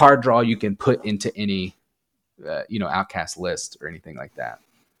 there's no card draw you can put into any Outcast list or anything like that.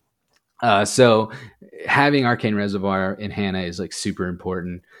 So having Arcane Reservoir in Hannah is like super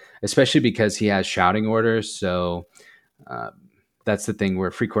important, especially because he has shouting orders. So that's the thing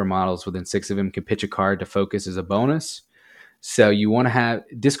where free core models within 6 of them can pitch a card to focus as a bonus. So you want to have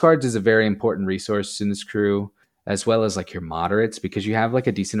discards is a very important resource in this crew, as well as like your moderates, because you have like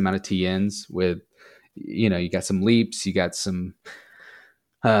a decent amount of TNs with, you got some leaps, you got some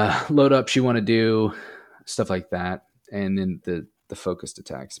load ups you want to do, stuff like that, and then the focused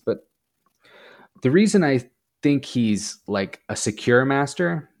attacks. But the reason I think he's like a secure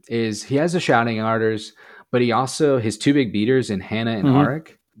master is he has the shouting orders, but he also, his two big beaters in Hannah and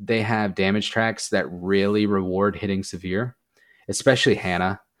Auric, they have damage tracks that really reward hitting severe, especially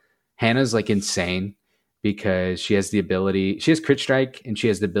Hannah. Hannah's like insane because she has crit strike, and she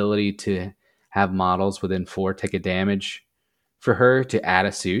has the ability to have models within 4 take a damage for her to add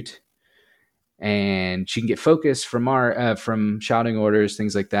a suit. And she can get focus from shouting orders,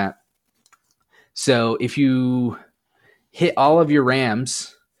 things like that. So if you hit all of your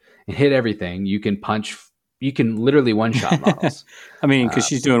rams and hit everything, you can literally one-shot models. I mean, because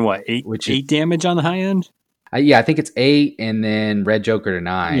she's doing what, 8 damage on the high end? I think it's 8, and then Red Joker to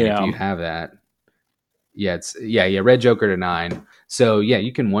 9, Yeah. if you have that. Red Joker to 9. So yeah,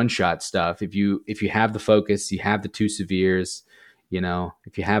 you can one-shot stuff. If you have the focus, you have the 2 severes,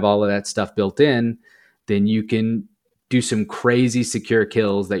 if you have all of that stuff built in, then you can do some crazy secure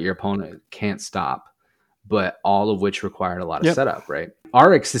kills that your opponent can't stop, but all of which required a lot of setup, right?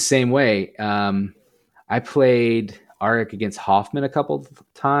 Auric's the same way. I played Auric against Hoffman a couple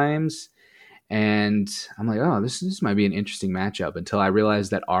times, and I'm like, oh, this might be an interesting matchup, until I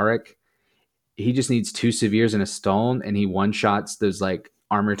realized that Auric, he just needs 2 severes and a stone, and he one-shots those like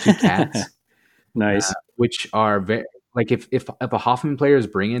armor 2 cats. Nice. Which are very, like, if a Hoffman player is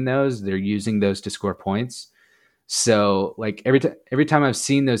bringing those, they're using those to score points. So like every time I've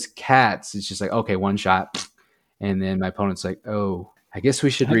seen those cats, it's just like, okay, one shot. And then my opponent's like, oh, I guess we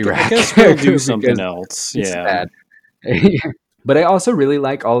should re-rack. I guess we'll do something else. Yeah. But I also really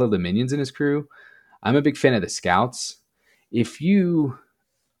like all of the minions in his crew. I'm a big fan of the scouts. If you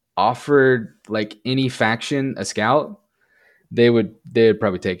offered like any faction a scout, they'd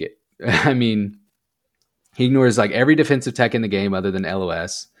probably take it. I mean, he ignores like every defensive tech in the game other than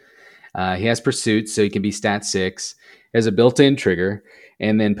LOS. He has pursuit, so he can be stat 6. He has a built-in trigger,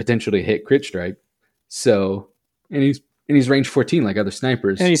 and then potentially hit crit strike. So, and he's range 14 like other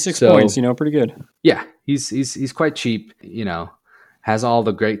snipers. And he's 6 points, pretty good. Yeah, he's quite cheap. Has all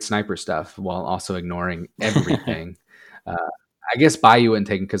the great sniper stuff while also ignoring everything. I guess Bayou wouldn't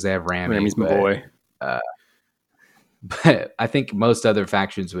take him because they have Rami. Rami's my boy. But I think most other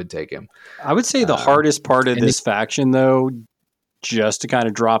factions would take him. I would say the hardest part of this faction, though, just to kind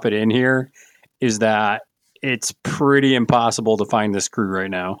of drop it in here, is that it's pretty impossible to find this crew right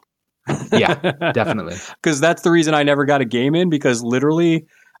now. Yeah, definitely. Because that's the reason I never got a game in, because literally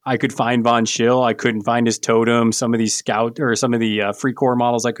I could find Von Schill. I couldn't find his totem. Some of these scout or some of the free core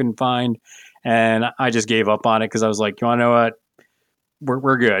models I couldn't find. And I just gave up on it because I was like, you want to know what?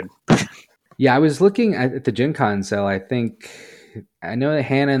 We're good. Yeah, I was looking at the Gen Con sale. I know that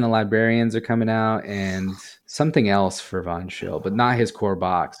Hannah and the Librarians are coming out, and something else for Von Schill, but not his core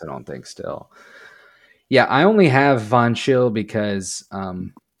box, I don't think still. Yeah, I only have Von Schill because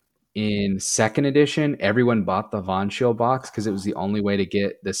in 2nd edition, everyone bought the Von Schill box because it was the only way to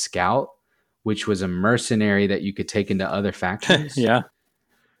get the Scout, which was a mercenary that you could take into other factions. Yeah.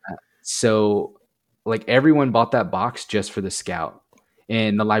 So like everyone bought that box just for the Scout.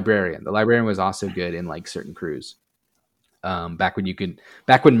 And the Librarian. The Librarian was also good in like certain crews. Back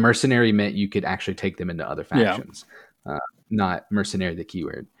when mercenary meant you could actually take them into other factions, not mercenary the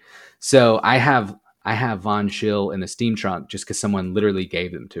keyword. So I have Von Schill in the Steam trunk just because someone literally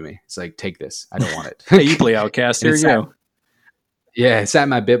gave them to me. It's like, take this. I don't want it. Hey, you play Outcast. Here you go. Yeah, it sat in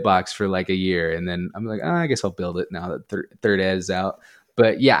my Bitbox for like a year, and then I'm like, I guess I'll build it now that third ed is out.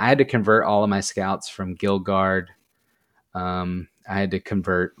 But yeah, I had to convert all of my scouts from Guildguard. I had to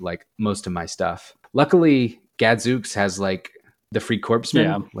convert like most of my stuff. Luckily, Gadzooks has like the free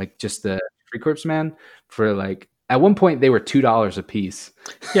corpsman, like just the free corpsman for like, at one point they were $2 a piece.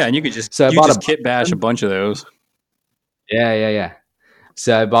 Yeah, and you could just kit bash a bunch of those. Yeah.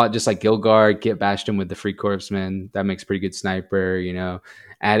 So I bought just like Guildguard, kit bashed him with the free corpsman. That makes pretty good sniper,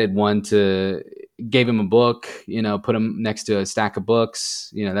 Added one gave him a book, put him next to a stack of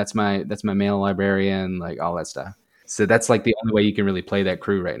books. That's my male librarian, like all that stuff. So that's like the only way you can really play that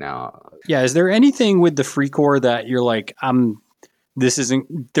crew right now. Yeah. Is there anything with the free core that you're like,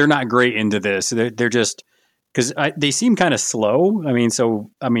 they're not great into this. They're just, because they seem kind of slow. I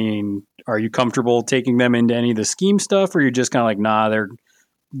mean, are you comfortable taking them into any of the scheme stuff, or you're just kind of like, nah,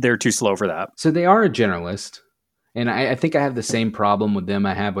 they're too slow for that? So they are a generalist. And I think I have the same problem with them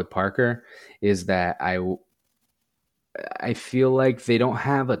I have with Parker, is that I feel like they don't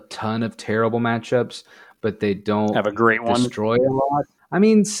have a ton of terrible matchups, but they don't Have a great one. destroy a lot. I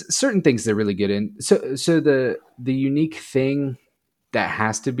mean, certain things they're really good in. So the unique thing that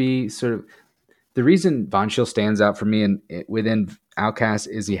has to be sort of the reason Von Schill stands out for me and within Outcast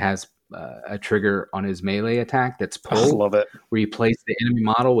is he has a trigger on his melee attack that's I pull, love it. where you place the enemy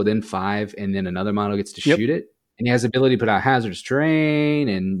model within 5, and then another model gets to Yep. shoot it. And he has the ability to put out hazardous terrain,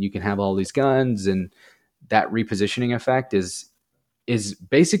 and you can have all these guns, and that repositioning effect is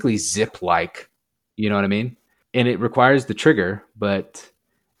basically zip like. You know what I mean? And it requires the trigger, but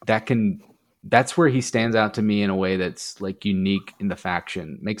that's where he stands out to me in a way that's like unique in the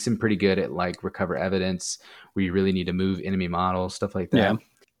faction. Makes him pretty good at like recover evidence, where you really need to move enemy models, stuff like that. Yeah.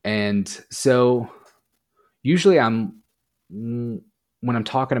 And so usually when I'm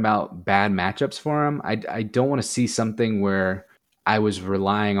talking about bad matchups for him, I don't want to see something where I was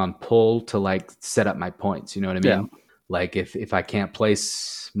relying on pull to like set up my points. You know what I mean? Yeah. Like if I can't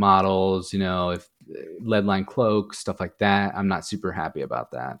place models, if lead line cloak, stuff like that, I'm not super happy about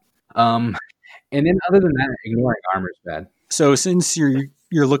that. And then other than that, ignoring armor is bad. So since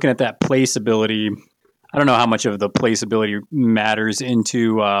you're looking at that place ability, I don't know how much of the place ability matters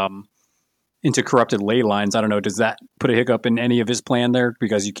into corrupted ley lines. I don't know. Does that put a hiccup in any of his plan there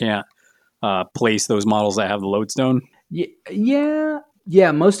because you can't place those models that have the lodestone?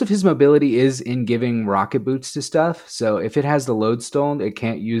 Yeah. Most of his mobility is in giving rocket boots to stuff. So if it has the lodestone, it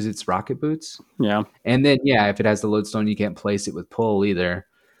can't use its rocket boots. Yeah. And then if it has the lodestone, you can't place it with pull either.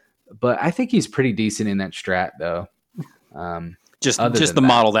 But I think he's pretty decent in that strat though. Just the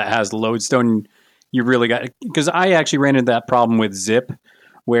model that has the lodestone, you really got, because I actually ran into that problem with Zip,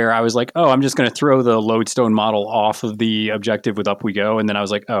 where I was like, oh, I'm just going to throw the lodestone model off of the objective with Up We Go, and then I was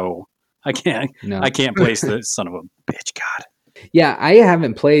like, oh, I can't place the son of a bitch. God. Yeah, I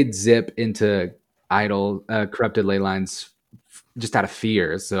haven't played Zip into idle corrupted ley lines just out of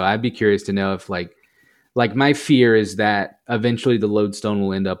fear. So I'd be curious to know if like my fear is that eventually the lodestone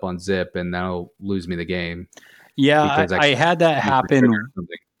will end up on Zip and that'll lose me the game. Yeah, I had that happen.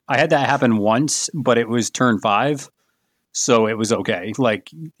 I had that happen once, but it was turn 5, so it was okay. Like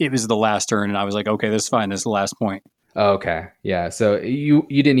it was the last turn, and I was like, okay, this is fine. This is the last point. Oh, okay, yeah. So you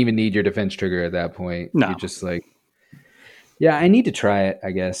didn't even need your defense trigger at that point. No, you're just like, yeah, I need to try it,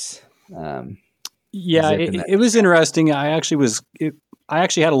 I guess. It was interesting. I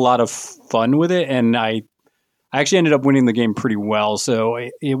actually had a lot of fun with it, and I actually ended up winning the game pretty well. So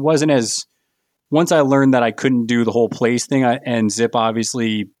it wasn't as, once I learned that I couldn't do the whole place thing, and Zip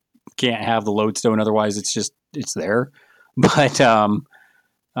obviously can't have the lodestone, otherwise it's there. But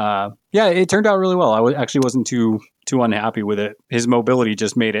it turned out really well. I actually wasn't too unhappy with it. His mobility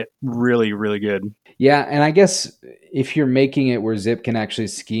just made it really, really good. Yeah, and I guess if you're making it where Zip can actually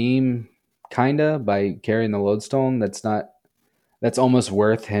scheme kinda by carrying the lodestone, that's almost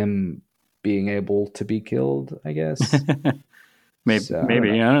worth him being able to be killed, I guess. Maybe I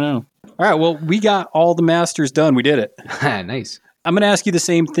don't know. All right, well, we got all the masters done. We did it. Nice. I'm going to ask you the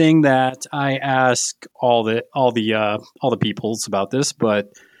same thing that I ask all the peoples about this,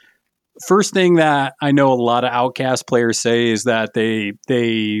 but first thing that I know a lot of Outcast players say is that they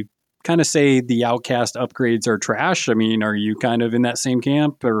kind of say the Outcast upgrades are trash. I mean, are you kind of in that same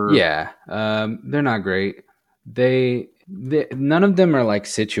camp? Or yeah, they're not great. None of them are like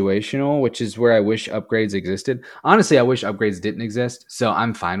situational, which is where I wish upgrades existed. Honestly, I wish upgrades didn't exist. So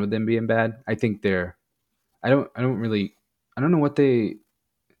I'm fine with them being bad. I think I don't know what they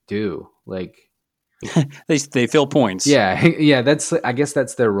do. Like they fill points. Yeah. I guess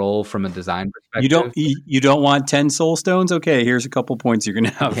that's their role from a design perspective. You don't want 10 soul stones? Okay, here's a couple points you're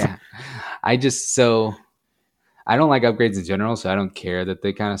gonna have. Yeah. I don't like upgrades in general, so I don't care that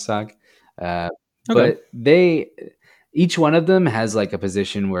they kind of suck. But each one of them has like a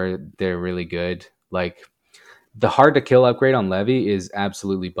position where they're really good. Like the hard to kill upgrade on Levy is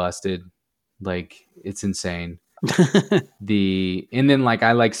absolutely busted. Like it's insane. And then like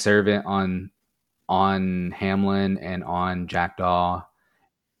I like Servant on Hamlin and on Jackdaw.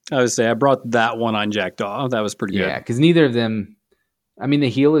 I would say I brought that one on Jackdaw. That was pretty good. Yeah, because neither of them, I mean, the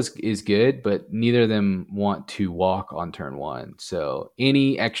heal is good, but neither of them want to walk on turn 1. So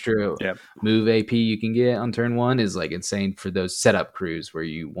any extra move AP you can get on turn 1 is like insane for those setup crews where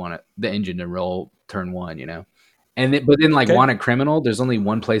you want the engine to roll turn 1, But then Wanted Criminal, there's only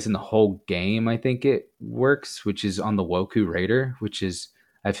one place in the whole game I think it works, which is on the Woku Raider, which is,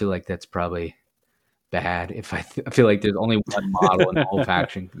 I feel like that's probably bad. If I feel like there's only one model in the whole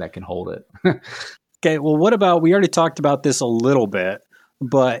faction that can hold it. Okay, well, what about, we already talked about this a little bit,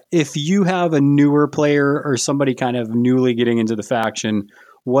 but if you have a newer player or somebody kind of newly getting into the faction,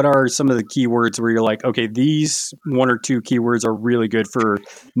 what are some of the keywords where you're like, okay, these one or two keywords are really good for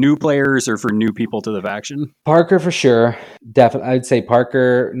new players or for new people to the faction? Parker for sure. Definitely, I'd say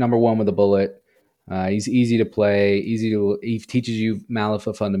Parker number one with a bullet. He's easy to play. He teaches you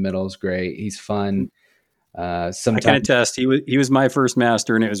Malifaux fundamentals. Great. He's fun. I Sometimes can attest. He was my first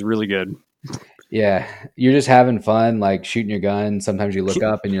master, and it was really good. Yeah, you're just having fun, like shooting your gun. Sometimes you look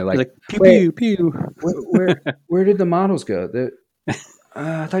up and you're like, pew "Wait, pew pew. where did the models go?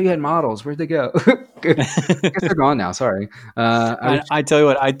 I thought you had models. Where'd they go? I guess they're gone now. Sorry." I tell you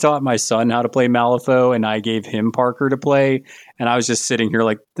what, I taught my son how to play Malifaux, and I gave him Parker to play, and I was just sitting here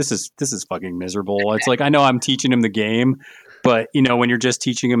like, this is fucking miserable. It's like, I know I'm teaching him the game, but when you're just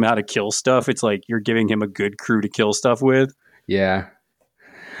teaching him how to kill stuff, it's like you're giving him a good crew to kill stuff with. Yeah.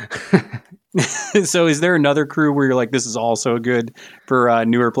 So is there another crew where you're like, this is also good for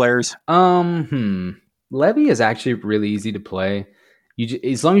newer players? Levy is actually really easy to play.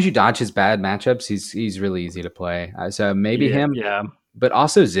 As long as you dodge his bad matchups, he's really easy to play. So maybe him, yeah. But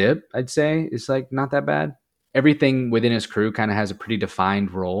also Zip, I'd say, is like not that bad. Everything within his crew kind of has a pretty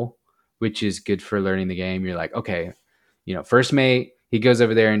defined role, which is good for learning the game. You're like, okay, first mate, he goes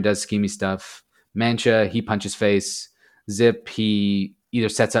over there and does schemy stuff. Mancha, he punches face. Zip, he either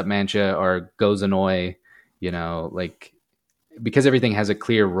sets up Mancha or goes annoy, because everything has a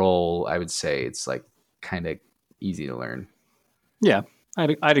clear role. I would say it's like kind of easy to learn. Yeah,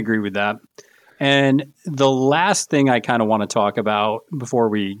 I'd agree with that. And the last thing I kind of want to talk about before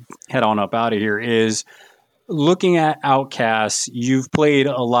we head on up out of here is looking at Outcasts. You've played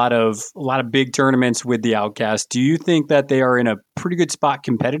a lot of big tournaments with the Outcasts. Do you think that they are in a pretty good spot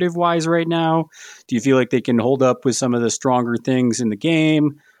competitive wise right now? Do you feel like they can hold up with some of the stronger things in the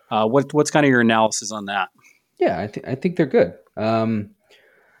game? What's kind of your analysis on that? Yeah, I think they're good.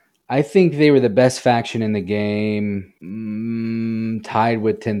 I think they were the best faction in the game, tied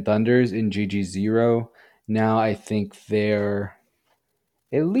with 10 Thunders in GG0. Now I think they're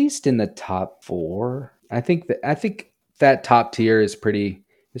at least in the top 4. I think that top tier is pretty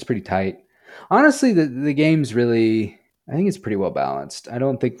tight. Honestly, the game's really, I think it's pretty well balanced. I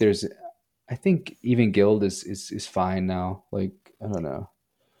think even Guild is fine now. Like, I don't know.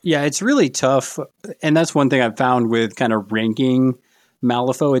 Yeah, it's really tough. And that's one thing I've found with kind of ranking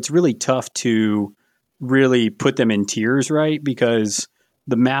Malifaux. It's really tough to really put them in tiers, right? Because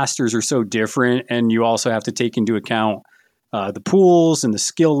the masters are so different, and you also have to take into account the pools and the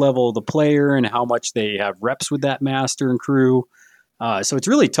skill level of the player and how much they have reps with that master and crew. So it's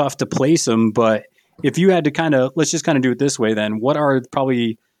really tough to place them. But if you had to let's just do it this way then. What are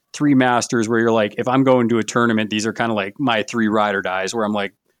probably 3 masters where you're like, if I'm going to a tournament, these are kind of like my 3 ride or dies, where I'm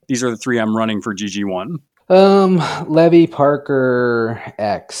like, these are the 3 I'm running for GG1? Levy, Parker,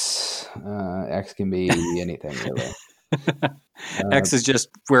 X. X can be anything, really. X is just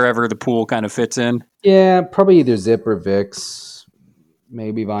wherever the pool kind of fits in. Yeah, probably either Zip or Vix.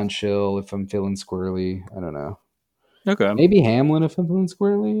 Maybe Von Schill if I'm feeling squirrely. I don't know. Okay. Maybe Hamlin if I'm feeling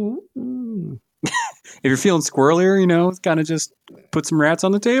squirrely. If you're feeling squirrelier, kind of just put some rats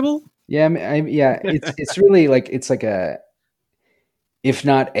on the table. Yeah, it's really like, it's like a, if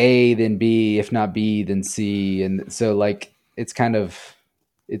not A, then B, if not B, then C. And so like, it doesn't,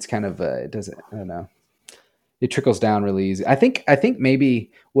 I don't know. It trickles down really easy. I think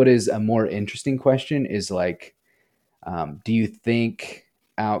maybe what is a more interesting question is like, do you think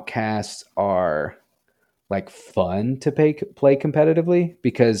Outcasts are like fun to play competitively?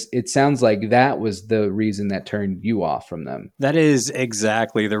 Because it sounds like that was the reason that turned you off from them. That is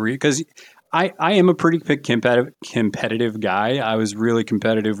exactly the reason. Because I am a pretty competitive guy. I was really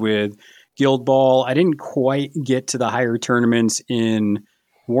competitive with Guild Ball. I didn't quite get to the higher tournaments in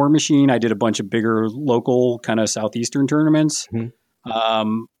War Machine. I did a bunch of bigger local kind of Southeastern tournaments.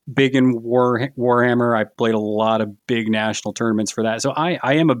 Mm-hmm. Big in Warhammer. I played a lot of big national tournaments for that. So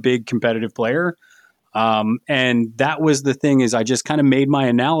I am a big competitive player. And that was the thing, is I just kind of made my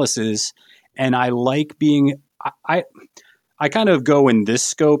analysis, and I like being, I kind of go in this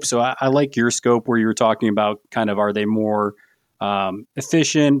scope. So I like your scope where you were talking about kind of, are they more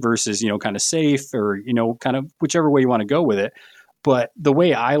efficient versus, kind of safe, or, kind of whichever way you want to go with it. But the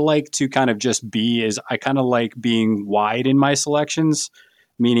way I like to kind of just be is I kind of like being wide in my selections,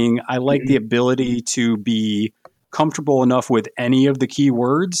 meaning I like the ability to be comfortable enough with any of the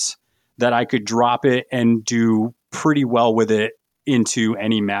keywords that I could drop it and do pretty well with it into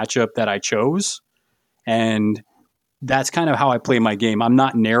any matchup that I chose. And that's kind of how I play my game. I'm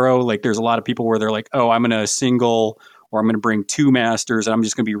not narrow. Like, there's a lot of people where they're like, oh, I'm going to single, or I'm going to bring 2 masters, and I'm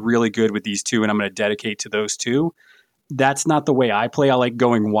just going to be really good with these 2, and I'm going to dedicate to those 2. That's not the way I play. I like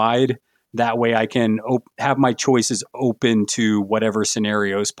going wide That way I can have my choices open to whatever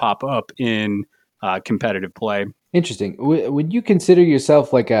scenarios pop up in competitive play. Interesting. Would you consider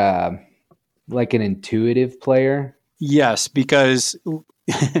yourself like an intuitive player? Yes, because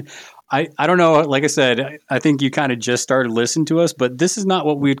I don't know. Like I said, I think you kind of just started listening to us, but this is not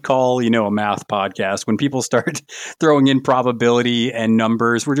what we'd call, a math podcast. When people start throwing in probability and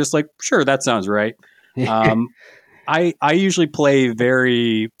numbers, we're just like, sure, that sounds right. I usually play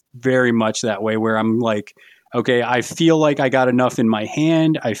very, very much that way, where I'm like, okay, I feel like I got enough in my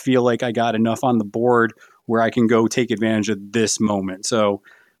hand. I feel like I got enough on the board where I can go take advantage of this moment. So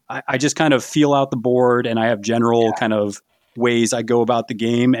I just kind of feel out the board, and I have general kind of ways I go about the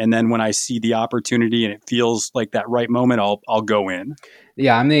game. And then when I see the opportunity and it feels like that right moment, I'll go in.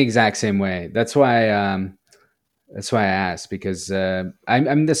 Yeah, I'm the exact same way. That's why I asked, because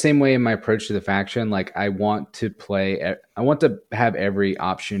I'm the same way in my approach to the faction. Like, I want to have every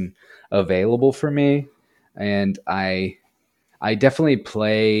option available for me, and I definitely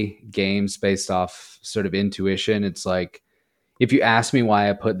play games based off sort of intuition. It's like, if you ask me why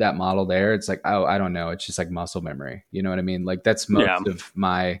I put that model there, it's like, oh, I don't know. It's just like muscle memory. You know what I mean? Like, that's most of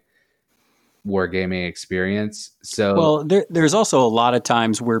my wargaming experience. So, well, there's also a lot of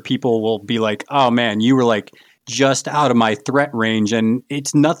times where people will be like, oh man, you were like just out of my threat range. And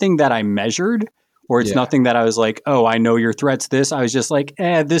it's nothing that I measured, or it's nothing that I was like, oh, I know your threat's this. I was just like,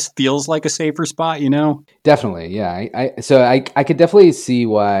 this feels like a safer spot, Definitely. Yeah. I could definitely see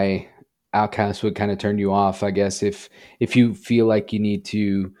why Outcast would kind of turn you off, I guess, if you feel like you need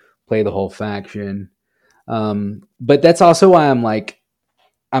to play the whole faction. But that's also why I'm like,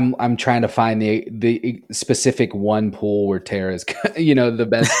 I'm trying to find the specific one pool where Terra's, the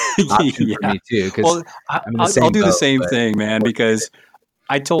best option for me too. Because I'll do the same thing, man. Because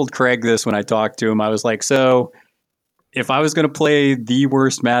I told Craig this when I talked to him. I was like, so if I was going to play the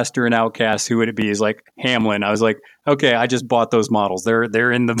worst master in Outcast, who would it be? He's like, Hamlin. I was like, okay, I just bought those models. They're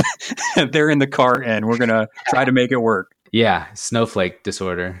in the they're in the cart, and we're gonna try to make it work. Yeah, snowflake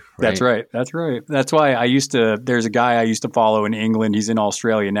disorder. Right? That's right. That's why there's a guy I used to follow in England. He's in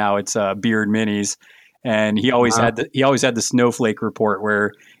Australia now. It's Beard Minis, and he always had the snowflake report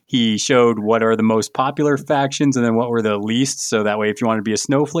where he showed what are the most popular factions and then what were the least. So that way, if you wanted to be a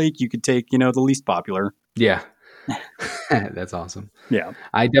snowflake, you could take the least popular. Yeah. That's awesome. Yeah,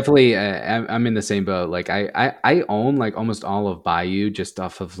 I definitely I'm in the same boat. Like I own like almost all of Bayou just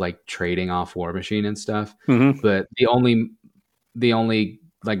off of like trading off War Machine and stuff. Mm-hmm. But the only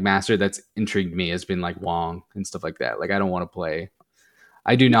like master that's intrigued me has been like Wong and stuff like that. Like, I do not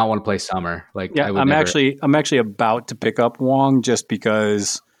want to play Summer. Like, yeah, I'm actually about to pick up Wong just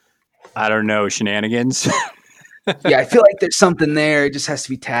because I don't know, shenanigans. Yeah, I feel like there's something there. It just has to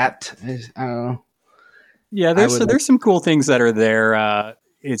be tapped. I don't know. Yeah, there's some cool things that are there.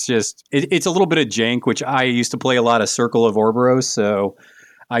 It's just it's a little bit of jank, which I used to play a lot of Circle of Orboros, so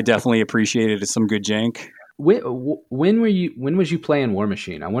I definitely appreciated some good jank. When was you playing War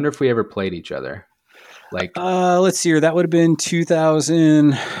Machine? I wonder if we ever played each other. Like, let's see here. That would have been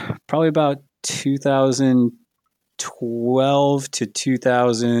 2000, probably about 2012 to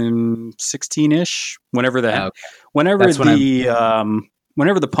 2016 ish. Whenever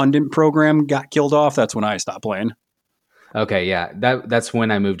the pundit program got killed off, that's when I stopped playing. Okay, yeah, that's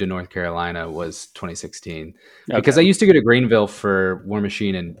when I moved to North Carolina, was 2016. Because I used to go to Greenville for War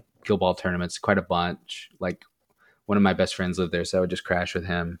Machine and Guild Ball tournaments quite a bunch. Like, one of my best friends lived there, so I would just crash with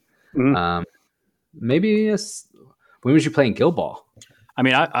him. Mm-hmm. When was you playing Guild Ball? I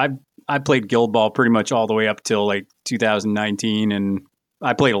mean, I played Guild Ball pretty much all the way up till like 2019, and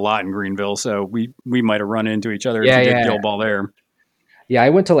I played a lot in Greenville, so we might have run into each other if we did Guild Ball there. Yeah, I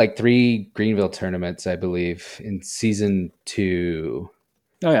went to like 3 Greenville tournaments, I believe, in season 2.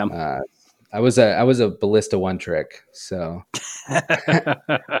 Oh yeah. I was a Ballista one trick, so I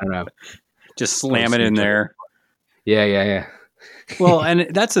don't know. Just slam it in there. Yeah. Well,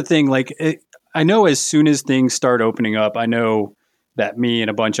 and that's the thing. Like, I know as soon as things start opening up, I know that me and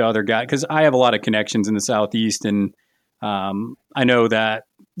a bunch of other guys, because I have a lot of connections in the Southeast, and I know that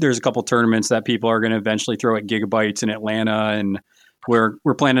there's a couple tournaments that people are going to eventually throw at Gigabytes in Atlanta, and we're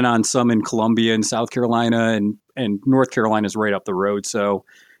planning on some in Columbia and South Carolina, and North Carolina is right up the road. So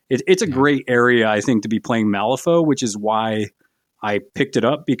it's a great area, I think, to be playing Malifaux, which is why I picked it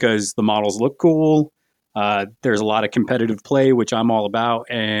up, because the models look cool. There's a lot of competitive play, which I'm all about,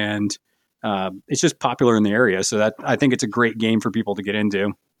 and it's just popular in the area. So that I think it's a great game for people to get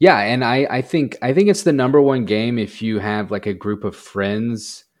into. Yeah, and I think it's the number one game if you have like a group of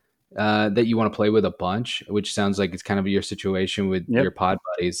friends that you want to play with a bunch, which sounds like it's kind of your situation with your pod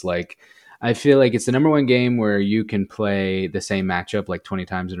buddies. Like, I feel like it's the number one game where you can play the same matchup like 20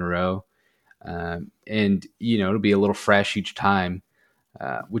 times in a row. and it'll be a little fresh each time,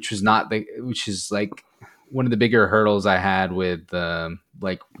 which is like one of the bigger hurdles I had with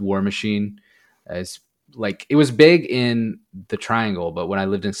like War Machine. Is like it was big in the Triangle, but when I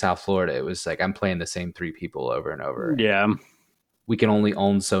lived in South Florida, it was like I'm playing the same 3 people over and over. Yeah. We can only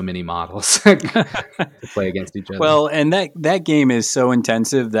own so many models to play against each other. Well, and that game is so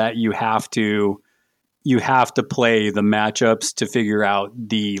intensive that you have to play the matchups to figure out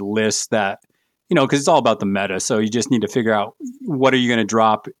the list that, because it's all about the meta. So you just need to figure out what are you going to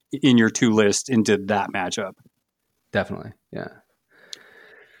drop in your 2 list into that matchup. Definitely. Yeah.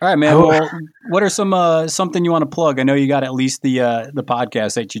 All right, man. Well, what are something you want to plug? I know you got at least the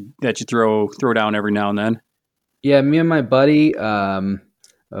podcast that you throw down every now and then. Yeah, me and my buddy,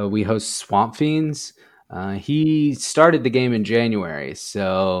 we host Swamp Fiends. He started the game in January,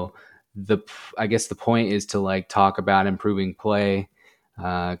 so I guess the point is to like talk about improving play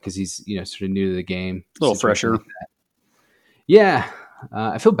because he's sort of new to the game, a little fresher. Like yeah,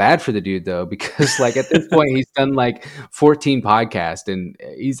 I feel bad for the dude though because like at this point he's done like 14 podcasts and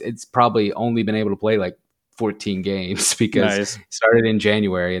it's probably only been able to play like 14 games because it started in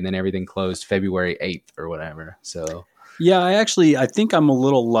January and then everything closed February 8th or whatever. So yeah, I think I'm a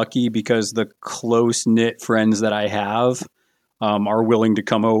little lucky because the close knit friends that I have are willing to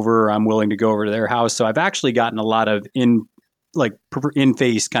come over. I'm willing to go over to their house. So I've actually gotten a lot of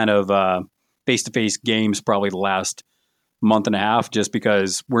in-face kind of face-to-face games probably the last month and a half just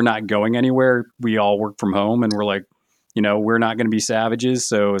because we're not going anywhere. We all work from home and we're like, we're not going to be savages.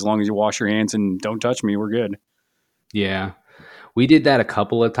 So as long as you wash your hands and don't touch me, we're good. Yeah. We did that a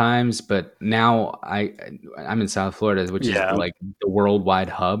couple of times, but now I'm in South Florida, which is like the worldwide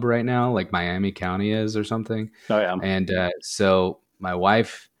hub right now, like Miami County is or something. Oh yeah. And so my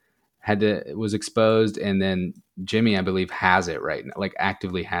wife was exposed, and then Jimmy, I believe, has it right now, like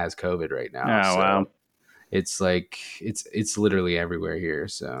actively has COVID right now. Oh, so wow. It's like it's literally everywhere here.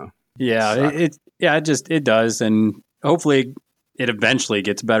 So yeah, it does, and hopefully it eventually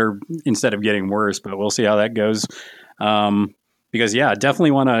gets better instead of getting worse. But we'll see how that goes. Because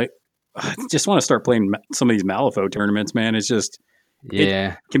definitely want to start playing some of these Malifaux tournaments, man. It's just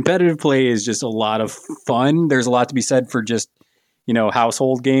competitive play is just a lot of fun. There's a lot to be said for just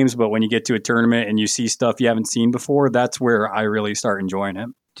household games, but when you get to a tournament and you see stuff you haven't seen before, that's where I really start enjoying it.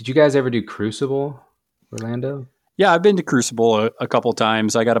 Did you guys ever do Crucible, Orlando? Yeah, I've been to Crucible a couple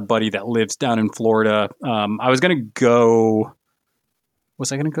times. I got a buddy that lives down in Florida. I was going to go.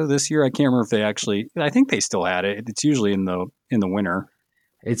 Was I going to go this year? I can't remember if they actually. I think they still had it. It's usually in the winter.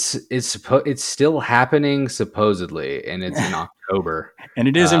 It's still happening supposedly, and it's in October. And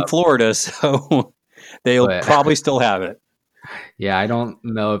it is in Florida, so they'll probably still have it. Yeah, I don't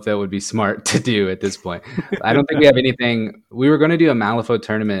know if that would be smart to do at this point. I don't think we have anything. We were going to do a Malifaux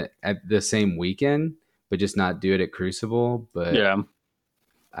tournament at the same weekend, but just not do it at Crucible. But yeah,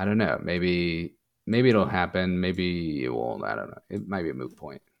 I don't know. Maybe it'll happen. Maybe it won't. I don't know. It might be a moot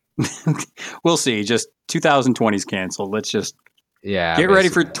point. We'll see. Just 2020 is canceled. Let's just get ready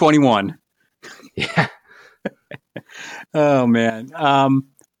for 21. Yeah. Oh man.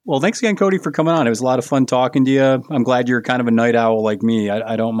 Well, thanks again, Cody, for coming on. It was a lot of fun talking to you. I'm glad you're kind of a night owl like me.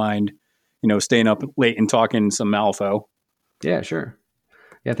 I don't mind, staying up late and talking some Malifaux. Yeah, sure.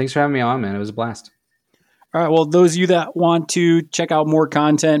 Yeah, thanks for having me on, man. It was a blast. All right. Well, those of you that want to check out more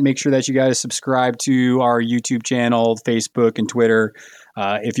content, make sure that you guys subscribe to our YouTube channel, Facebook, and Twitter.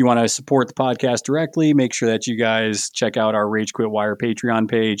 If you want to support the podcast directly, make sure that you guys check out our Rage Quit Wire Patreon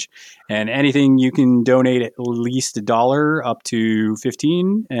page. And anything you can donate at least $1 up to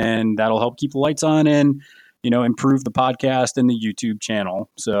 $15, and that'll help keep the lights on and improve the podcast and the YouTube channel.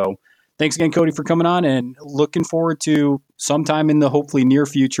 So thanks again, Cody, for coming on, and looking forward to sometime in the hopefully near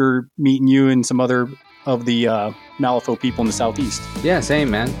future meeting you and some other of the Malifaux people in the Southeast. Yeah, same,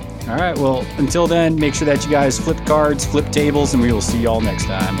 man. All right. Well, until then, make sure that you guys flip cards, flip tables, and we will see y'all next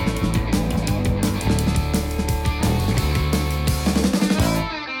time.